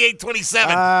 29, 28,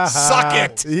 27. Uh-huh. Suck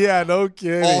it. Yeah, no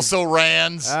kidding. Also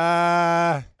Rams. Your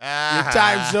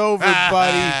time's over,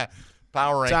 buddy.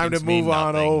 Power rankings Time to mean move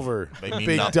on nothing. over. They mean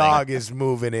Big nothing. dog is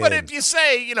moving in. But if you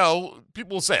say,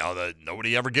 people will say,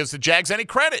 nobody ever gives the Jags any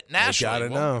credit nationally.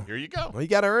 gotta Well, know. Here you go. Well, you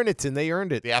got to earn it, and they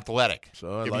earned it. The Athletic.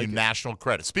 So I giving like you it. national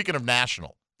credit. Speaking of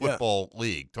National Football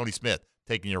League, Tony Smith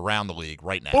taking you around the league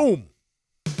right now. Boom.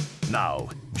 Now,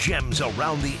 Gems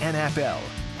Around the NFL.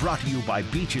 Brought to you by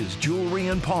Beach's Jewelry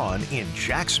and Pawn in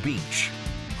Jack's Beach.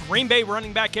 Green Bay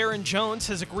running back Aaron Jones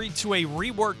has agreed to a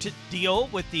reworked deal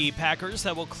with the Packers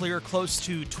that will clear close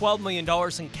to $12 million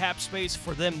in cap space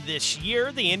for them this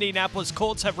year. The Indianapolis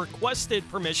Colts have requested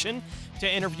permission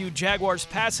to interview Jaguars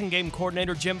passing game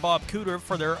coordinator Jim Bob Cooter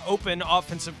for their open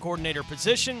offensive coordinator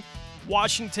position.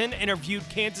 Washington interviewed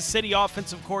Kansas City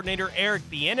offensive coordinator Eric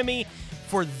Bieniemy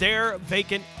for their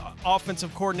vacant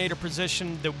offensive coordinator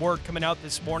position. The word coming out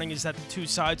this morning is that the two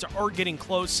sides are getting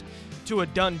close to a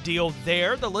done deal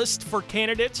there. The list for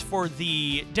candidates for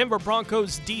the Denver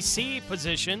Broncos DC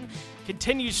position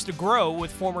continues to grow,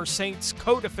 with former Saints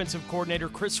co-defensive coordinator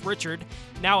Chris Richard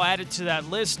now added to that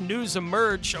list. News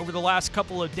emerged over the last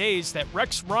couple of days that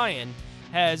Rex Ryan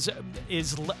is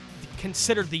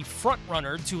considered the front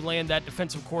runner to land that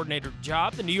defensive coordinator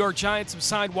job. The New York Giants have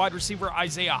signed wide receiver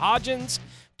Isaiah Hodgins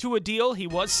to a deal. He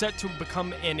was set to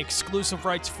become an exclusive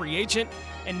rights free agent.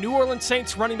 And New Orleans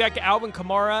Saints running back Alvin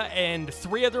Kamara and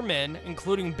 3 other men,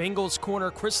 including Bengals corner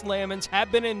Chris Lamons,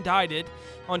 have been indicted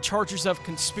on charges of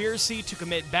conspiracy to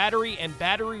commit battery and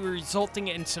battery resulting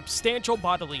in substantial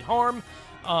bodily harm.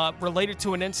 related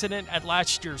to an incident at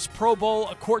last year's Pro Bowl.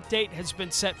 A court date has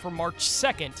been set for March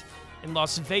 2nd in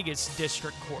Las Vegas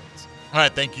District Court. All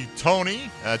right, thank you,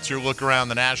 Tony. That's your look around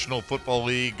the National Football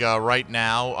League right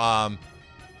now.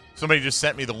 Somebody just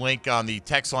sent me the link on the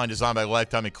text line designed by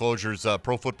Lifetime Enclosures.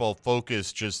 Pro Football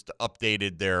Focus just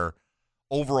updated their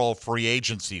overall free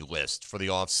agency list for the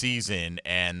offseason,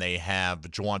 and they have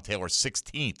Jawan Taylor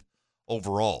 16th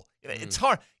overall. It's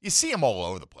hard. You see him all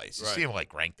over the place. You see him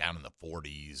like ranked down in the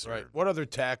 40s. Right. What other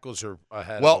tackles are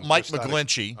ahead Well, of him? Mike Just out of-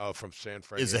 McGlinchey from San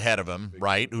Fran is ahead of him,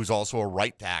 right? Who's also a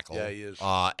right tackle. Yeah, he is.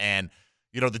 And,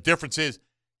 the difference is,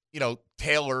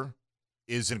 Taylor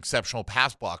is an exceptional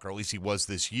pass blocker, or at least he was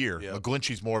this year. Yep.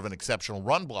 McGlinchey's more of an exceptional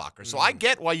run blocker. So I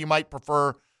get why you might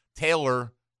prefer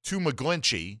Taylor to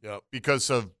McGlinchey because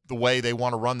of the way they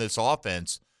want to run this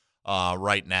offense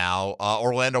right now.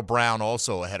 Orlando Brown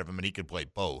also ahead of him, and he could play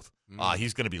both.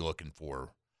 He's going to be looking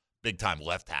for big-time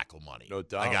left tackle money. No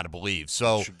doubt. I got to believe.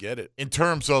 So should get it. In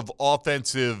terms of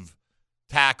offensive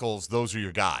tackles, those are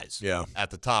your guys at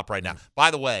the top right now.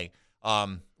 By the way,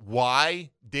 why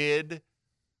did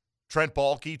Trent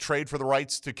Baalke trade for the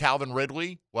rights to Calvin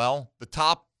Ridley? Well, the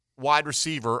top wide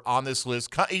receiver on this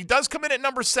list, he does come in at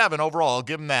number 7 overall. I'll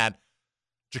give him that.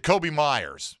 Jacoby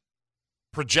Myers,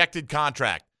 projected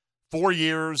contract, 4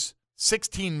 years,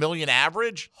 $16 million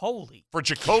average. Holy. For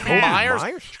Jacoby Myers?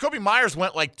 Jacoby Myers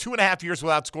went like 2.5 years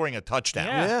without scoring a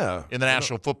touchdown in the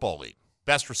National Football League.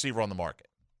 Best receiver on the market.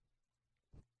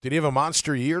 Did he have a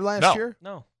monster year last year?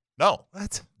 No.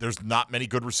 What? There's not many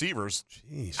good receivers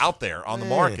out there on the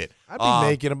market. I'd be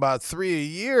making about 3 a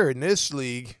year in this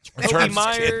league. Jacoby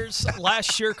Myers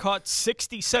last year caught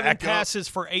 67 passes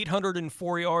for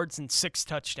 804 yards and 6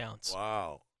 touchdowns.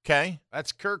 Wow. Okay.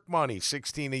 That's Kirk money,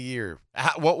 16 a year.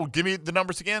 Give me the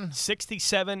numbers again.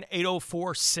 67,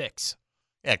 804, 6.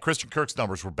 Yeah, Christian Kirk's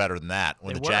numbers were better than that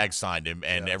when They the were. Jags signed him,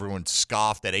 and everyone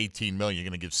scoffed at $18 million. You're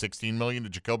going to give $16 million to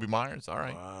Jacoby Myers? All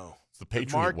right. Wow. It's the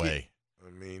Patriot way. I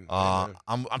mean,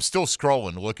 I'm still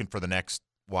scrolling, looking for the next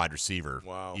wide receiver.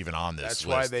 Wow. Even on this That's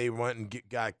list. why they went and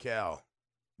got Cal.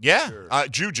 Yeah, Sure.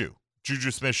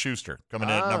 Juju Smith-Schuster coming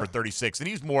in at number 36, and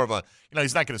he's more of a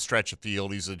he's not going to stretch the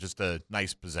field. He's just a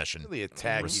nice possession Really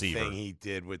attacky receiver. thing he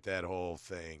did with that whole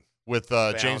thing. With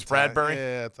James Valentine. Bradbury.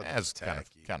 Yeah, I thought that That's was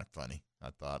tacky. kind of funny. I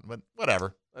thought, but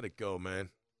whatever. Let it go, man.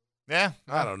 Yeah,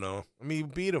 I don't know. I mean, you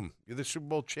beat him. You're the Super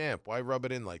Bowl champ. Why rub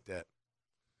it in like that?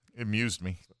 It amused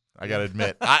me. I got to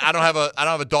admit, I don't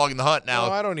have a dog in the hunt now.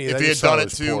 No, I don't either. If I he had just thought done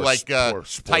it it was to poor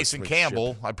Tyson sportsmanship.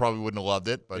 Campbell, I probably wouldn't have loved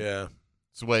it. But Yeah.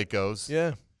 it's the way it goes.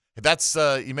 Yeah. That's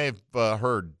you may have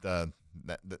heard that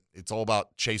it's all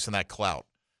about chasing that clout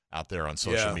out there on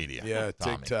social media. Yeah,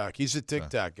 Tommy. TikTok. He's a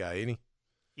TikTok guy, ain't he?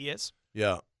 He is.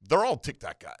 Yeah. They're all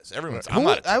TikTok guys. Everyone's.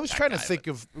 I was trying to think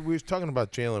of. We were talking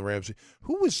about Jalen Ramsey.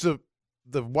 Who was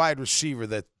the wide receiver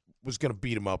that was going to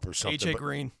beat him up or something? AJ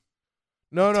Green.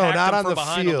 No, Attacked not him on from the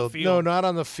behind on the field. field. No, not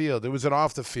on the field. It was an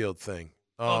off the field thing.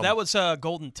 That was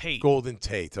Golden Tate. Golden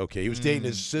Tate. Okay, he was dating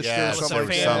his sister Yeah, or something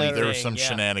like family that. there was thing, some yeah.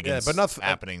 shenanigans Yeah, but nothing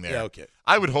happening there. Yeah, okay.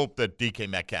 I would hope that DK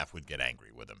Metcalf would get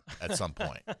angry with him at some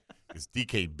point because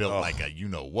DK built like a you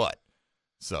know what.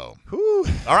 So,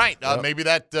 all right, maybe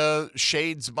that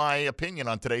shades my opinion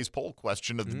on today's poll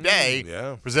question of the day.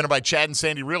 Yeah. Presented by Chad and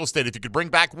Sandy Real Estate. If you could bring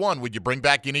back one, would you bring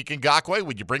back Unique Ngakoue?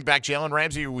 Would you bring back Jalen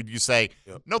Ramsey? Or would you say,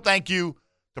 no, thank you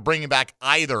to bringing back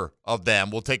either of them?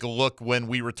 We'll take a look when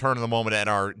we return in the moment at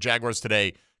our Jaguars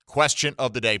Today question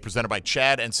of the day, presented by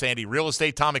Chad and Sandy Real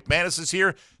Estate. Tom McManus is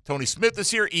here. Tony Smith is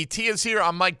here. ET is here.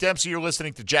 I'm Mike Dempsey. You're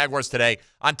listening to Jaguars Today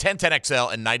on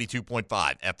 1010XL and 92.5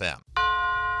 FM.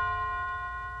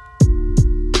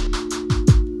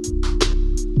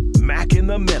 Mac in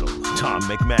the Middle, Tom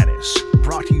McManus.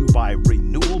 Brought to you by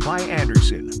Renewal by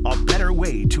Anderson. A better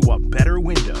way to a better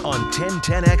window on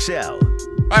 1010XL.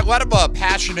 All right, a lot of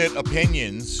passionate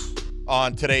opinions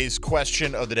on today's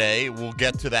question of the day. We'll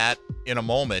get to that in a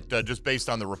moment, just based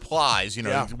on the replies.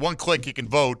 One click, you can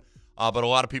vote, but a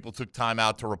lot of people took time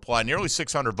out to reply. Nearly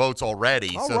 600 votes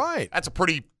already. All right. That's a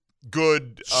pretty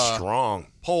good Strong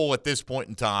poll at this point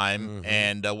in time,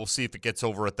 and we'll see if it gets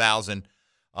over 1,000.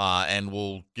 And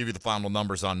we'll give you the final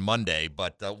numbers on Monday,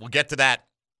 but we'll get to that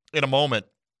in a moment.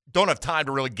 Don't have time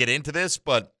to really get into this,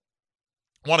 but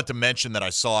wanted to mention that I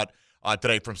saw it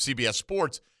today from CBS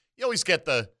Sports. You always get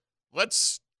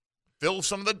let's fill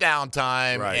some of the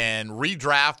downtime and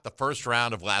redraft the first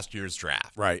round of last year's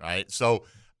draft. Right. So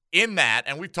in that,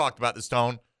 and we've talked about this,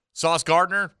 Tone, Sauce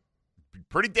Gardner,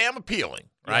 pretty damn appealing,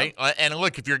 right? Yeah. And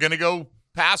look, if you're going to go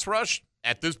pass rush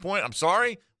at this point, I'm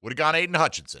sorry, would have gone Aiden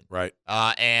Hutchinson. Right.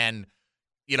 And,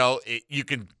 you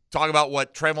can talk about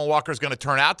what Trayvon Walker is going to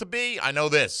turn out to be. I know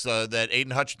this, that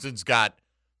Aiden Hutchinson's got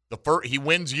He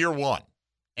wins year one,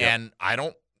 and I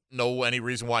don't know any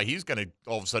reason why he's going to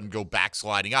all of a sudden go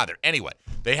backsliding either. Anyway,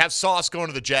 they have Sauce going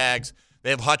to the Jags. They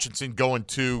have Hutchinson going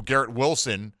to Garrett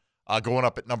Wilson going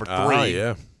up at number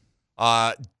 3.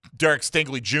 Derek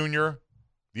Stingley Jr.,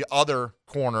 the other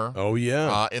corner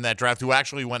in that draft, who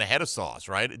actually went ahead of Sauce,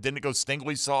 right? Didn't it go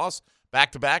Stingley, Sauce,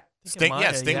 back-to-back?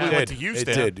 Stingley went to Houston.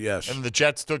 It did, yes. And the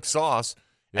Jets took Sauce.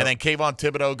 Yep. And then Kayvon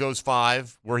Thibodeau goes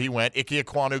 5, where he went. Ike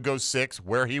Ekwonu goes 6,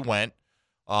 where he went.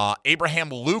 Abraham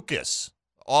Lucas,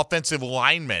 offensive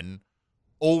lineman,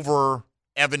 over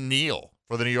Evan Neal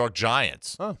for the New York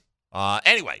Giants.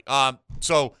 Anyway,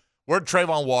 so where'd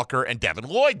Trayvon Walker and Devin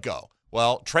Lloyd go?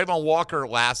 Well, Trayvon Walker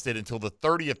lasted until the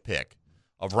 30th pick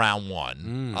of round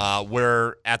 1,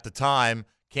 where at the time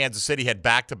Kansas City had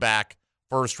back-to-back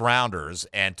first-rounders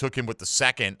and took him with the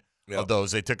second of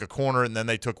those. They took a corner, and then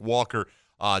they took Walker.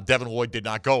 Devin Lloyd did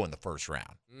not go in the first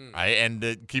round. Right?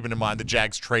 And keeping in mind the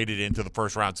Jags traded into the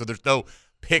first round, so there's no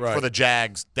pick for the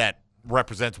Jags that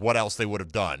represents what else they would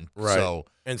have done. Right. So,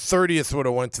 and 30th would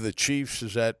have went to the Chiefs.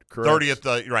 Is that correct?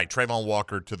 30th, right? Trayvon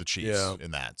Walker to the Chiefs in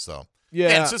that. So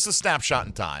it's just a snapshot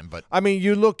in time. But I mean,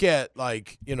 you look at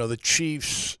the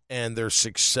Chiefs and their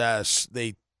success.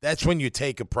 That's when you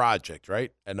take a project,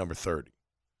 right? At number 30.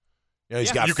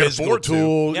 He's got physical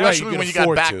tools. Especially when you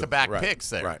got back-to-back picks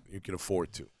there. Right, you can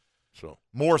afford to. So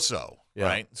more so,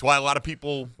 right? That's why a lot of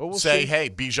people say, hey,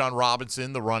 Bijan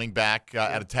Robinson, the running back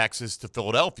out of Texas to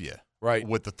Philadelphia, right,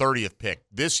 with the 30th pick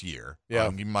this year. Yeah.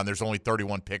 Keep in mind, there's only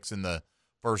 31 picks in the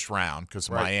first round because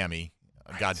Miami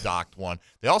got docked one.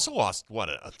 They also lost,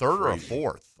 a third or a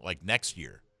fourth, next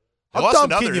year. They lost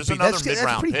another mid-round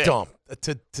that's pretty pick. dumb.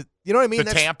 You know what I mean?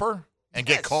 To tamper? And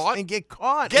get caught? And get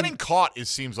caught. Getting caught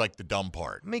seems like the dumb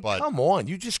part. I mean, come on.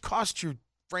 You just cost your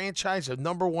franchise a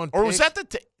number 1 pick. Or was that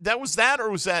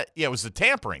it was the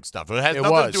tampering stuff. It had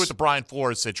nothing to do with the Brian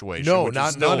Flores situation. No, which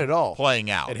is still none at all.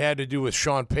 Playing out. It had to do with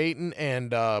Sean Payton and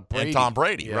Brady. And Tom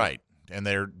Brady, right. And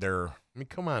they're I mean,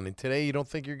 come on. And today you don't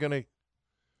think you're going to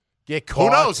get caught? Who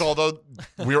knows? Although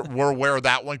we're aware of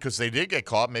that one because they did get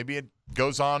caught. Maybe it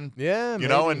goes on,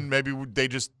 and maybe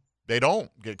they don't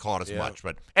get caught as much.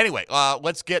 But anyway,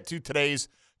 let's get to today's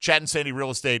Chad and Sandy Real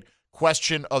Estate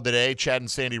question of the day. Chad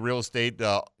and Sandy Real Estate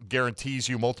guarantees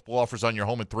you multiple offers on your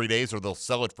home in 3 days or they'll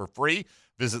sell it for free.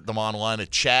 Visit them online at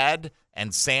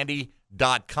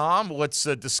chadandsandy.com. Let's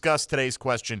discuss today's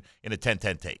question in a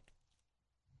 10-10 take.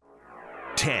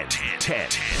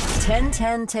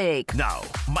 10-10 take. Now,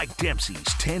 Mike Dempsey's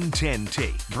 10-10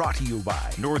 take, brought to you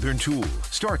by Northern Tool.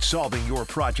 Start solving your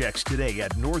projects today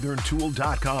at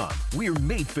northerntool.com. We're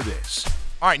made for this.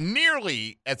 All right,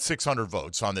 nearly at 600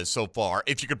 votes on this so far.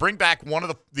 If you could bring back one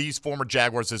of these former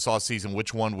Jaguars this offseason,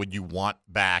 which one would you want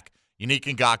back? Yannick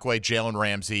Ngakoue, Jalen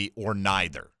Ramsey, or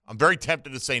neither? I'm very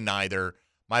tempted to say neither.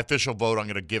 My official vote, I'm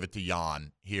going to give it to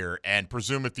Jan here and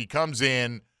presume if he comes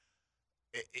in,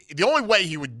 the only way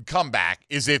he would come back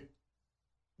is if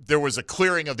there was a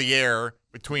clearing of the air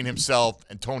between himself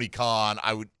and Tony Khan.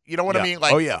 I mean?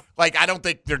 I don't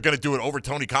think they're going to do it over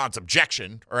Tony Khan's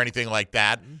objection or anything like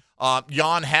that.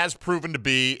 Jan has proven to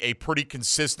be a pretty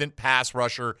consistent pass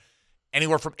rusher,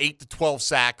 anywhere from 8 to 12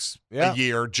 sacks a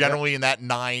year, generally in that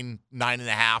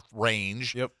 9.5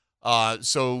 range. Yep.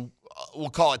 So we'll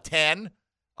call it 10.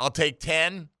 I'll take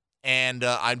 10, and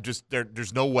I'm just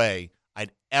there's no way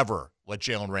I'd ever let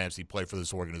Jalen Ramsey play for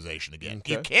this organization again.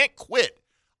 Okay. You can't quit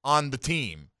on the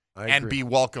team and be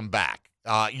welcome back.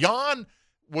 Jan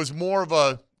was more of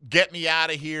a get me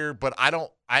out of here, but I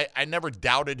never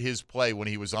doubted his play when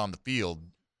he was on the field.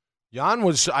 Jan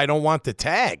was, I don't want the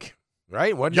tag,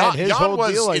 right? What Jan his whole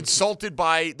was deal? insulted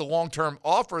by the long-term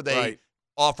offer they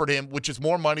offered him, which is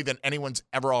more money than anyone's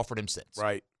ever offered him since.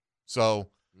 Right. So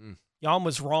Jan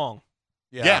was wrong.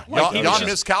 Yeah, Jan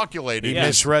miscalculated. He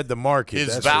misread the market.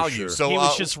 His value. Sure. So he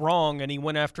was just wrong, and he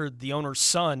went after the owner's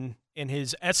son in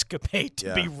his escapade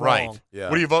to be wrong. Right. Yeah.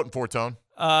 What are you voting for, Tone?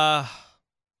 I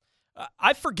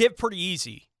forgive pretty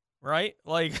easy, right?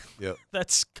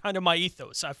 That's kind of my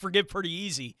ethos. I forgive pretty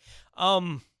easy.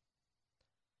 I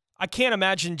can't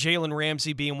imagine Jalen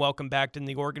Ramsey being welcomed back in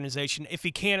the organization if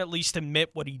he can't at least admit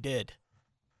what he did.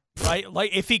 Right?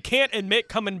 If he can't admit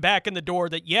coming back in the door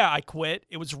that, I quit,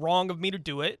 it was wrong of me to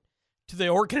do it, to the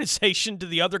organization, to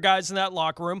the other guys in that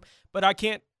locker room, but I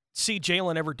can't see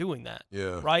Jalen ever doing that.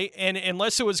 Yeah. Right? And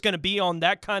unless it was going to be on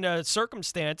that kind of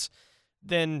circumstance,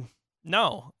 then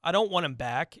no, I don't want him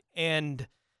back. And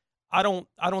I don't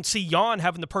see Jan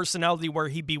having the personality where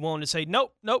he'd be willing to say,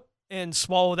 nope, and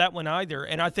swallow that one either.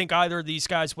 And I think either of these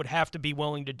guys would have to be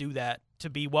willing to do that to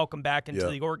be welcomed back into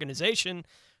the organization.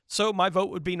 So my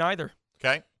vote would be neither.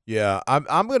 Okay. Yeah,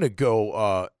 I'm going to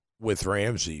go with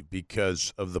Ramsey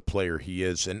because of the player he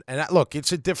is. And look,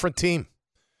 it's a different team.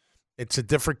 It's a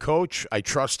different coach. I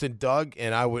trust in Doug,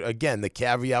 and I would, again, the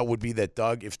caveat would be that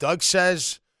if Doug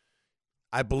says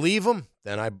I believe him,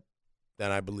 then I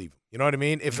believe him. You know what I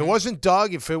mean? If it wasn't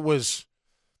Doug, if it was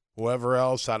whoever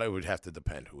else, it would have to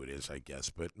depend who it is, I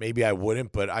guess. But maybe I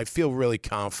wouldn't. But I feel really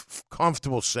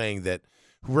comfortable saying that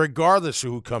regardless of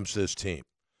who comes to this team,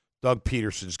 Doug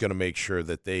Peterson's going to make sure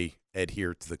that they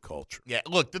adhere to the culture. Yeah,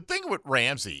 look, the thing with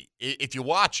Ramsey, if you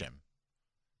watch him,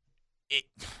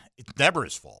 it's never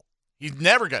his fault. He's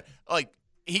never got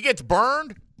he gets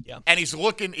burned, and he's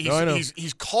looking.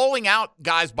 He's calling out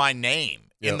guys by name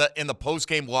in the post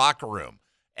game locker room,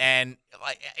 and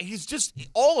he's just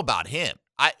all about him.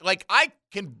 I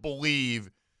can believe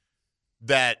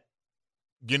that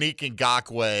Yannick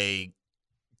Ngakoue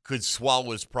could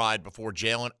swallow his pride before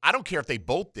Jalen. I don't care if they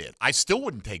both did. I still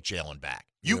wouldn't take Jalen back.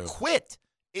 You quit.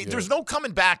 There's no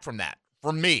coming back from that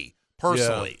for me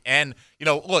personally. And,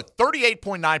 look,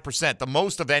 38.9%, the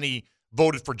most of any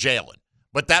voted for Jalen.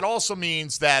 But that also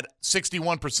means that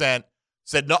 61%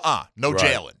 said, no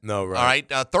Jalen. No, right.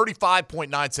 All right.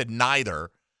 35.9% said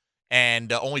neither.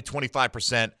 And only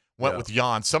 25% went with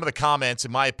Jan. Some of the comments,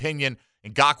 in my opinion,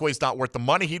 Ngakoue's not worth the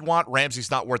money he'd want. Ramsey's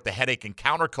not worth the headache and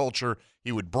counterculture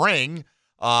he would bring.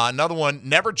 Another one,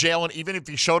 never Jalen, even if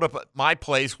he showed up at my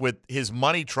place with his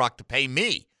money truck to pay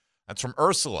me. That's from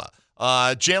Ursula.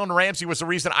 Jalen Ramsey was the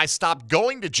reason I stopped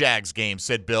going to Jags games,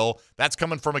 said Bill. That's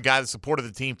coming from a guy that supported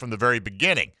the team from the very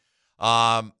beginning.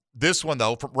 This one,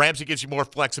 though, Ramsey gives you more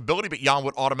flexibility, but Jan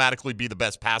would automatically be the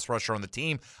best pass rusher on the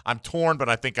team. I'm torn, but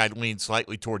I think I'd lean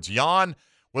slightly towards Jan.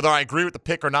 Whether I agree with the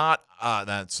pick or not,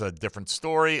 that's a different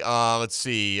story. Let's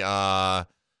see.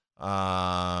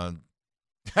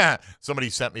 Somebody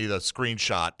sent me the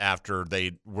screenshot after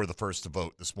they were the first to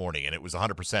vote this morning, and it was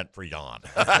 100% for Jan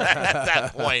at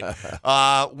that point.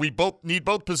 We both need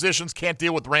both positions, can't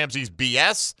deal with Ramsey's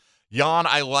BS. Jan,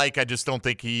 I just don't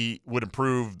think he would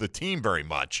improve the team very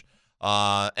much.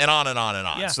 And on and on and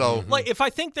on. Yeah. So, if I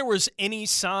think there was any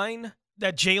sign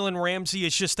that Jalen Ramsey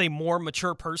is just a more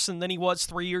mature person than he was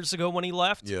 3 years ago when he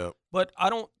left. Yeah. But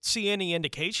I don't see any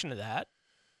indication of that.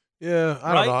 Yeah,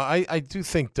 I don't know. I do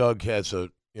think Doug has you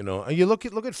look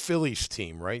at Philly's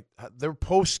team, right? Their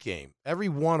post game, every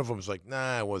one of them was like,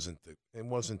 nah, it wasn't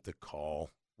the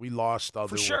call. We lost other.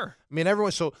 For sure. I mean,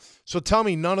 everyone. So tell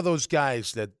me, none of those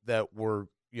guys that were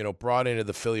brought into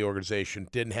the Philly organization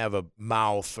didn't have a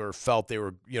mouth or felt they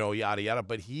were yada yada.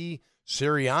 But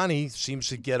Sirianni seems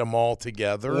to get them all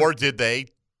together. Or did they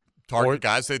target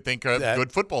guys they think are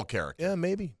good football character? Yeah,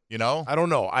 maybe. I don't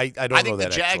know. I don't know that. I think the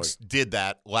Jags did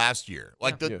that last year.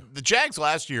 The Jags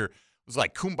last year was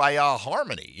like kumbaya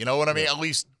harmony. You know what I mean? At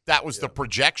least that was the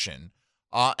projection.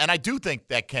 And I do think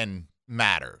that can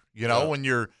matter. When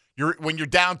you're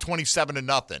down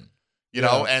 27-0,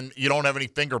 and you don't have any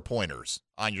finger pointers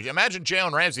on you. Imagine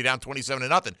Jalen Ramsey down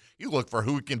 27-0. You look for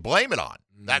who you can blame it on.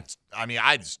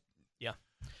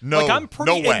 I'm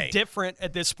pretty indifferent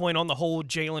at this point on the whole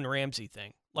Jalen Ramsey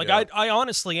thing. I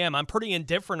honestly am. I'm pretty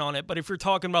indifferent on it. But if you're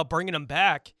talking about bringing him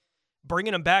back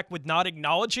with not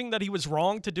acknowledging that he was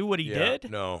wrong to do what he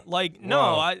did, no. I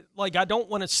don't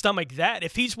want to stomach that.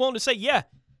 If he's willing to say, yeah,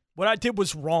 what I did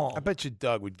was wrong. I bet you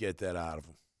Doug would get that out of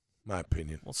him. My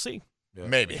opinion. We'll see. Yeah.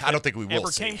 Maybe. I don't think we will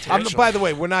see. By the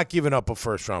way, we're not giving up a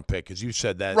first-round pick because you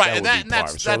said that. Right, that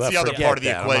that's the other part of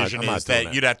the equation is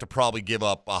that you'd have to probably give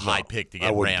up a high pick to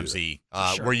get Ramsey,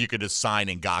 where you could just sign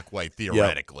Ngakoue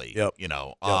theoretically. Yep.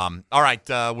 All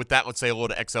right, with that, let's say hello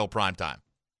to XL Primetime.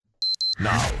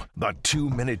 Now, the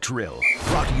 2-minute drill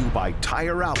brought to you by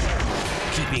Tire Outlet.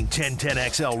 Keeping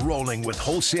 1010XL rolling with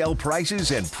wholesale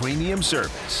prices and premium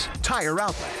service. Tire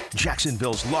Outlet,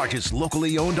 Jacksonville's largest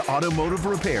locally owned automotive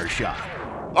repair shop.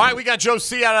 All right, we got Joe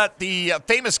C. out at the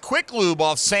famous Quick Lube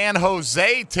off San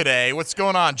Jose today. What's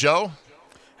going on, Joe?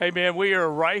 Hey, man, we are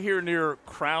right here near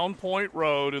Crown Point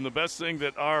Road, and the best thing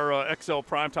that our XL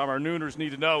Primetime, our nooners,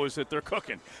 need to know is that they're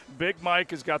cooking. Big Mike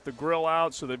has got the grill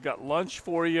out, so they've got lunch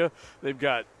for you. They've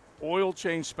got oil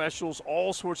change specials,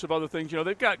 all sorts of other things.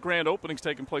 They've got grand openings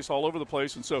taking place all over the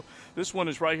place, and so this one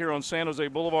is right here on San Jose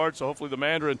Boulevard, so hopefully the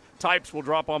Mandarin types will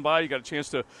drop on by. You got a chance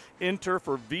to enter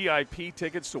for VIP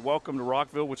tickets to Welcome to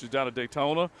Rockville, which is down at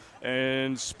Daytona.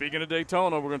 And speaking of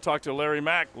Daytona, we're going to talk to Larry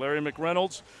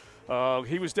McReynolds.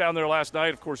 He was down there last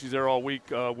night. Of course, he's there all week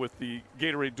with the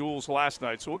Gatorade Duels last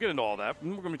night. So we'll get into all that.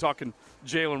 And we're going to be talking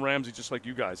Jalen Ramsey just like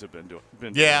you guys have been doing.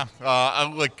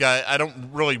 I don't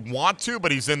really want to,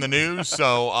 but he's in the news.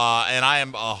 So, and I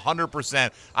am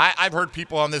 100%. I've heard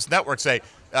people on this network say,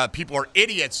 people are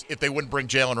idiots if they wouldn't bring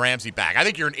Jalen Ramsey back. I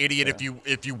think you're an idiot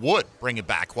if you would bring him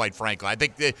back, quite frankly. I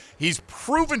think that he's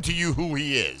proven to you who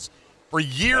he is for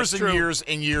years and years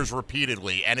and years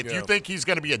repeatedly. And if you think he's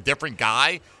going to be a different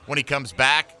guy when he comes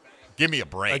back, give me a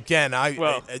break. Again,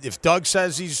 if Doug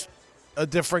says he's a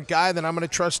different guy, then I'm going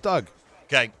to trust Doug.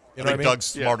 Okay. You I know think what I mean? Doug's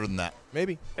smarter than that.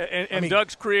 Maybe. And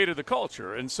Doug's created the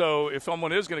culture. And so if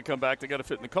someone is going to come back, they got to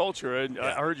fit in the culture. And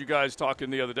I heard you guys talking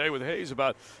the other day with Hayes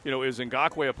about, is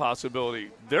Ngakoue a possibility?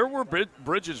 There were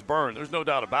bridges burned. There's no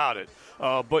doubt about it.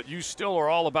 But you still are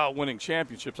all about winning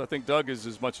championships. I think Doug is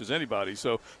as much as anybody.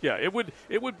 So, yeah, it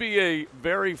would be a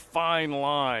very fine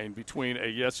line between a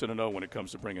yes and a no when it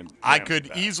comes to bringing I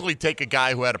could easily take a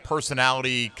guy who had a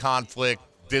personality conflict,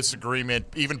 disagreement,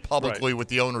 even publicly with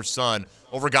the owner's son,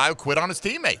 over a guy who quit on his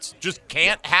teammates. Just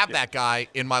can't have that guy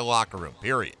in my locker room,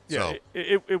 period. Yeah, so.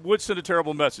 it would send a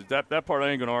terrible message. That part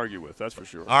I ain't going to argue with, that's for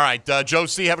sure. All right, Joe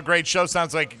C., have a great show.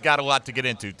 Sounds like you got a lot to get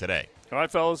into today. All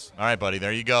right, fellas. All right, buddy,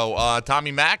 there you go.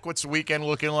 Tommy Mack, what's the weekend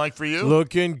looking like for you?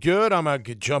 Looking good. I'm going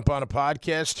to jump on a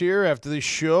podcast here after the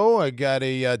show. I got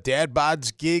a Dad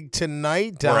Bods gig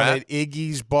tonight down at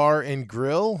Iggy's Bar and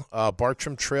Grill,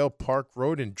 Bartram Trail Park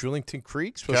Road in Drillington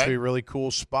Creek. Supposed to be a really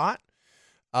cool spot.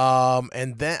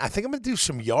 And then I think I'm going to do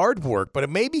some yard work, but it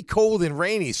may be cold and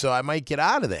rainy, so I might get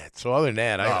out of that. So other than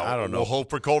that, I don't know. We'll hope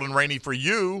for cold and rainy for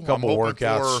you. Couple I'm hoping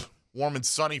workouts. For warm and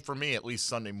sunny for me, at least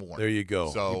Sunday morning. There you go.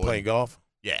 So, you playing golf?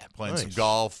 Yeah, playing some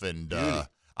golf, and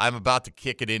I'm about to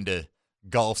kick it into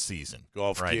golf season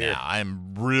right now.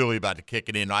 I'm really about to kick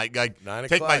it in. I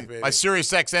take my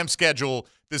Sirius XM schedule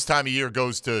this time of year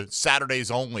goes to Saturdays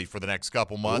only for the next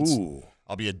couple months. Ooh.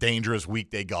 I'll be a dangerous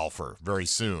weekday golfer very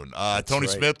soon. Tony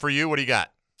Smith, for you, what do you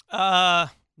got?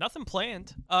 Nothing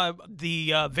planned.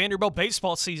 The Vanderbilt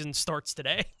baseball season starts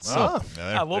today, so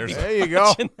there you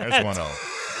go. There's one I'll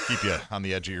keep you on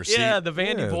the edge of your seat. Yeah, the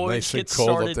Vandy boys nice get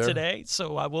started today,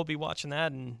 so I will be watching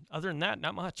that. And other than that,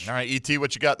 not much. All right, E.T.,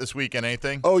 what you got this weekend?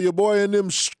 Anything? Oh, your boy in them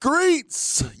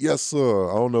streets. Yes, sir.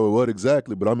 I don't know what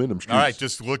exactly, but I'm in them streets. All right,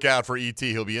 just look out for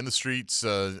E.T. He'll be in the streets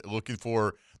looking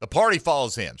for – the party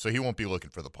follows him, so he won't be looking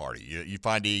for the party. You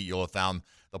find E, you'll have found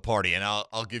the party. And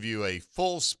I'll give you a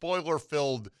full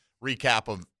spoiler-filled recap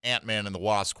of Ant-Man and the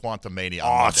Wasp: Quantumania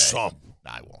on Monday.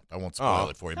 No, I won't spoil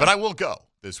it for you, but I will go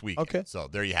this week. Okay. So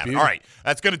there you have it. All right,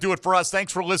 that's going to do it for us.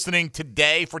 Thanks for listening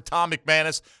today. For Tom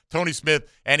McManus, Tony Smith,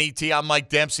 and E.T., I'm Mike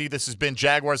Dempsey. This has been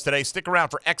Jaguars Today. Stick around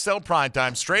for XL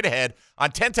Primetime straight ahead on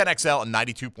 1010XL and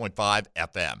 92.5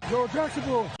 FM. Go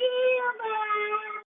Jacksonville.